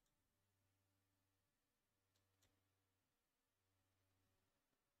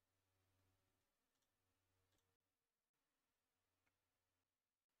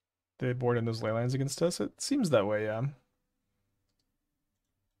 They board in those ley lines against us? It seems that way, yeah.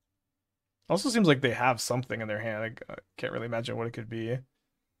 Also seems like they have something in their hand. I can't really imagine what it could be.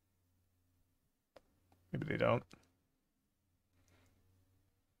 Maybe they don't.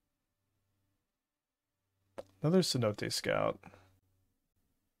 Another Cenote Scout.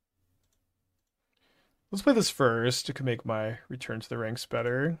 Let's play this first. It could make my return to the ranks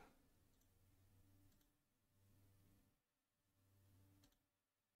better.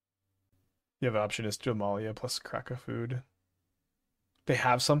 The other option is to Amalia plus crack a food. They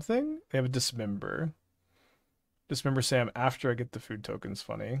have something? They have a Dismember. Dismember Sam after I get the food tokens.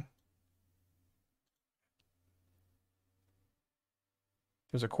 Funny.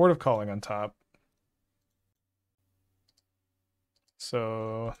 There's a Chord of Calling on top.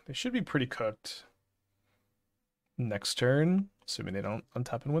 So they should be pretty cooked next turn, assuming they don't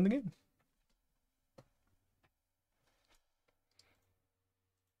untap and win the game.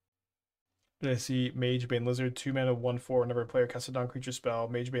 Did I see Magebane Lizard, 2 mana, 1/4. Whenever a player casts a non-creature spell,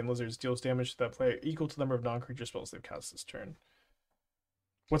 Magebane Lizard deals damage to that player equal to the number of non-creature spells they've cast this turn.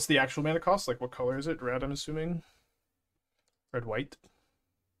 What's the actual mana cost? Like, what color is it? Red, I'm assuming. Red, white.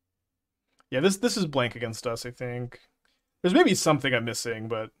 Yeah, this is blank against us, I think. There's maybe something I'm missing,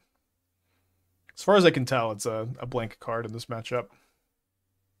 but as far as I can tell, it's a blank card in this matchup.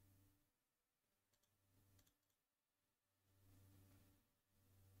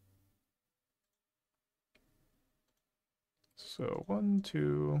 So 1,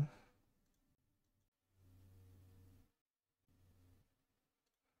 2. And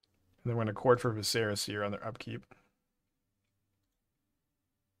then we're going to Chord for Viscera Seer on their upkeep.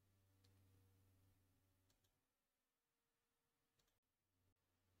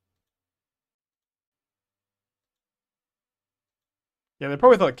 Yeah, they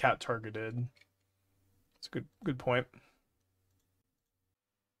probably thought cat targeted. It's a good point.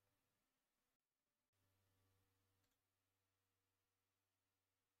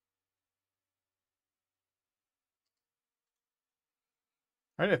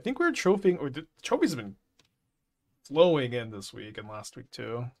 All right, I think we're trophying, or the trophies have been flowing in this week and last week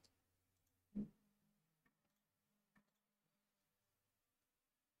too.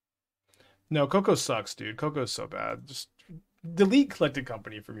 No, Coco sucks, dude. Coco's so bad. Just delete Collected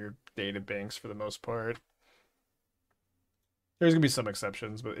Company from your data banks for the most part. There's gonna be some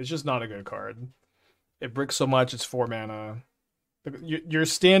exceptions, but it's just not a good card. It bricks so much. It's 4 mana. Your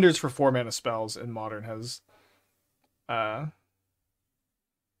standards for 4 mana spells in Modern has gone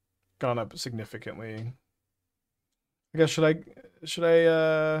up significantly. I guess should I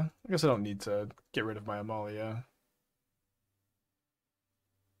I guess I don't need to get rid of my Amalia.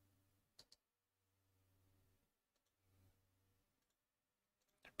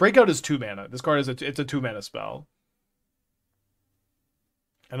 Breakout is 2 mana. This card is it's a 2 mana spell.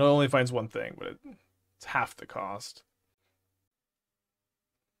 And it only finds one thing, but it's half the cost.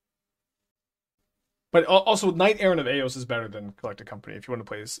 But also, Knight Errant of Eos is better than Collected Company if you want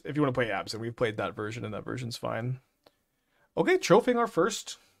to play Abs, and we've played that version, and that version's fine. Okay, trophying our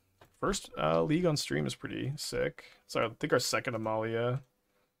first league on stream is pretty sick. So I think our second Amalia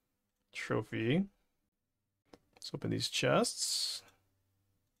trophy. Let's open these chests.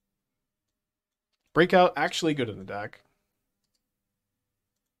 Breakout, actually good in the deck.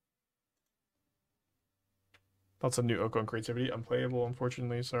 Lots of new Oko and creativity. Unplayable,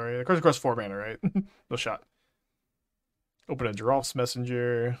 unfortunately. Sorry. The card's across 4 mana, right? No shot. Open a Giraffe's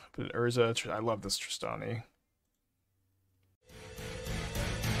Messenger. Open an Urza. I love this Tristani.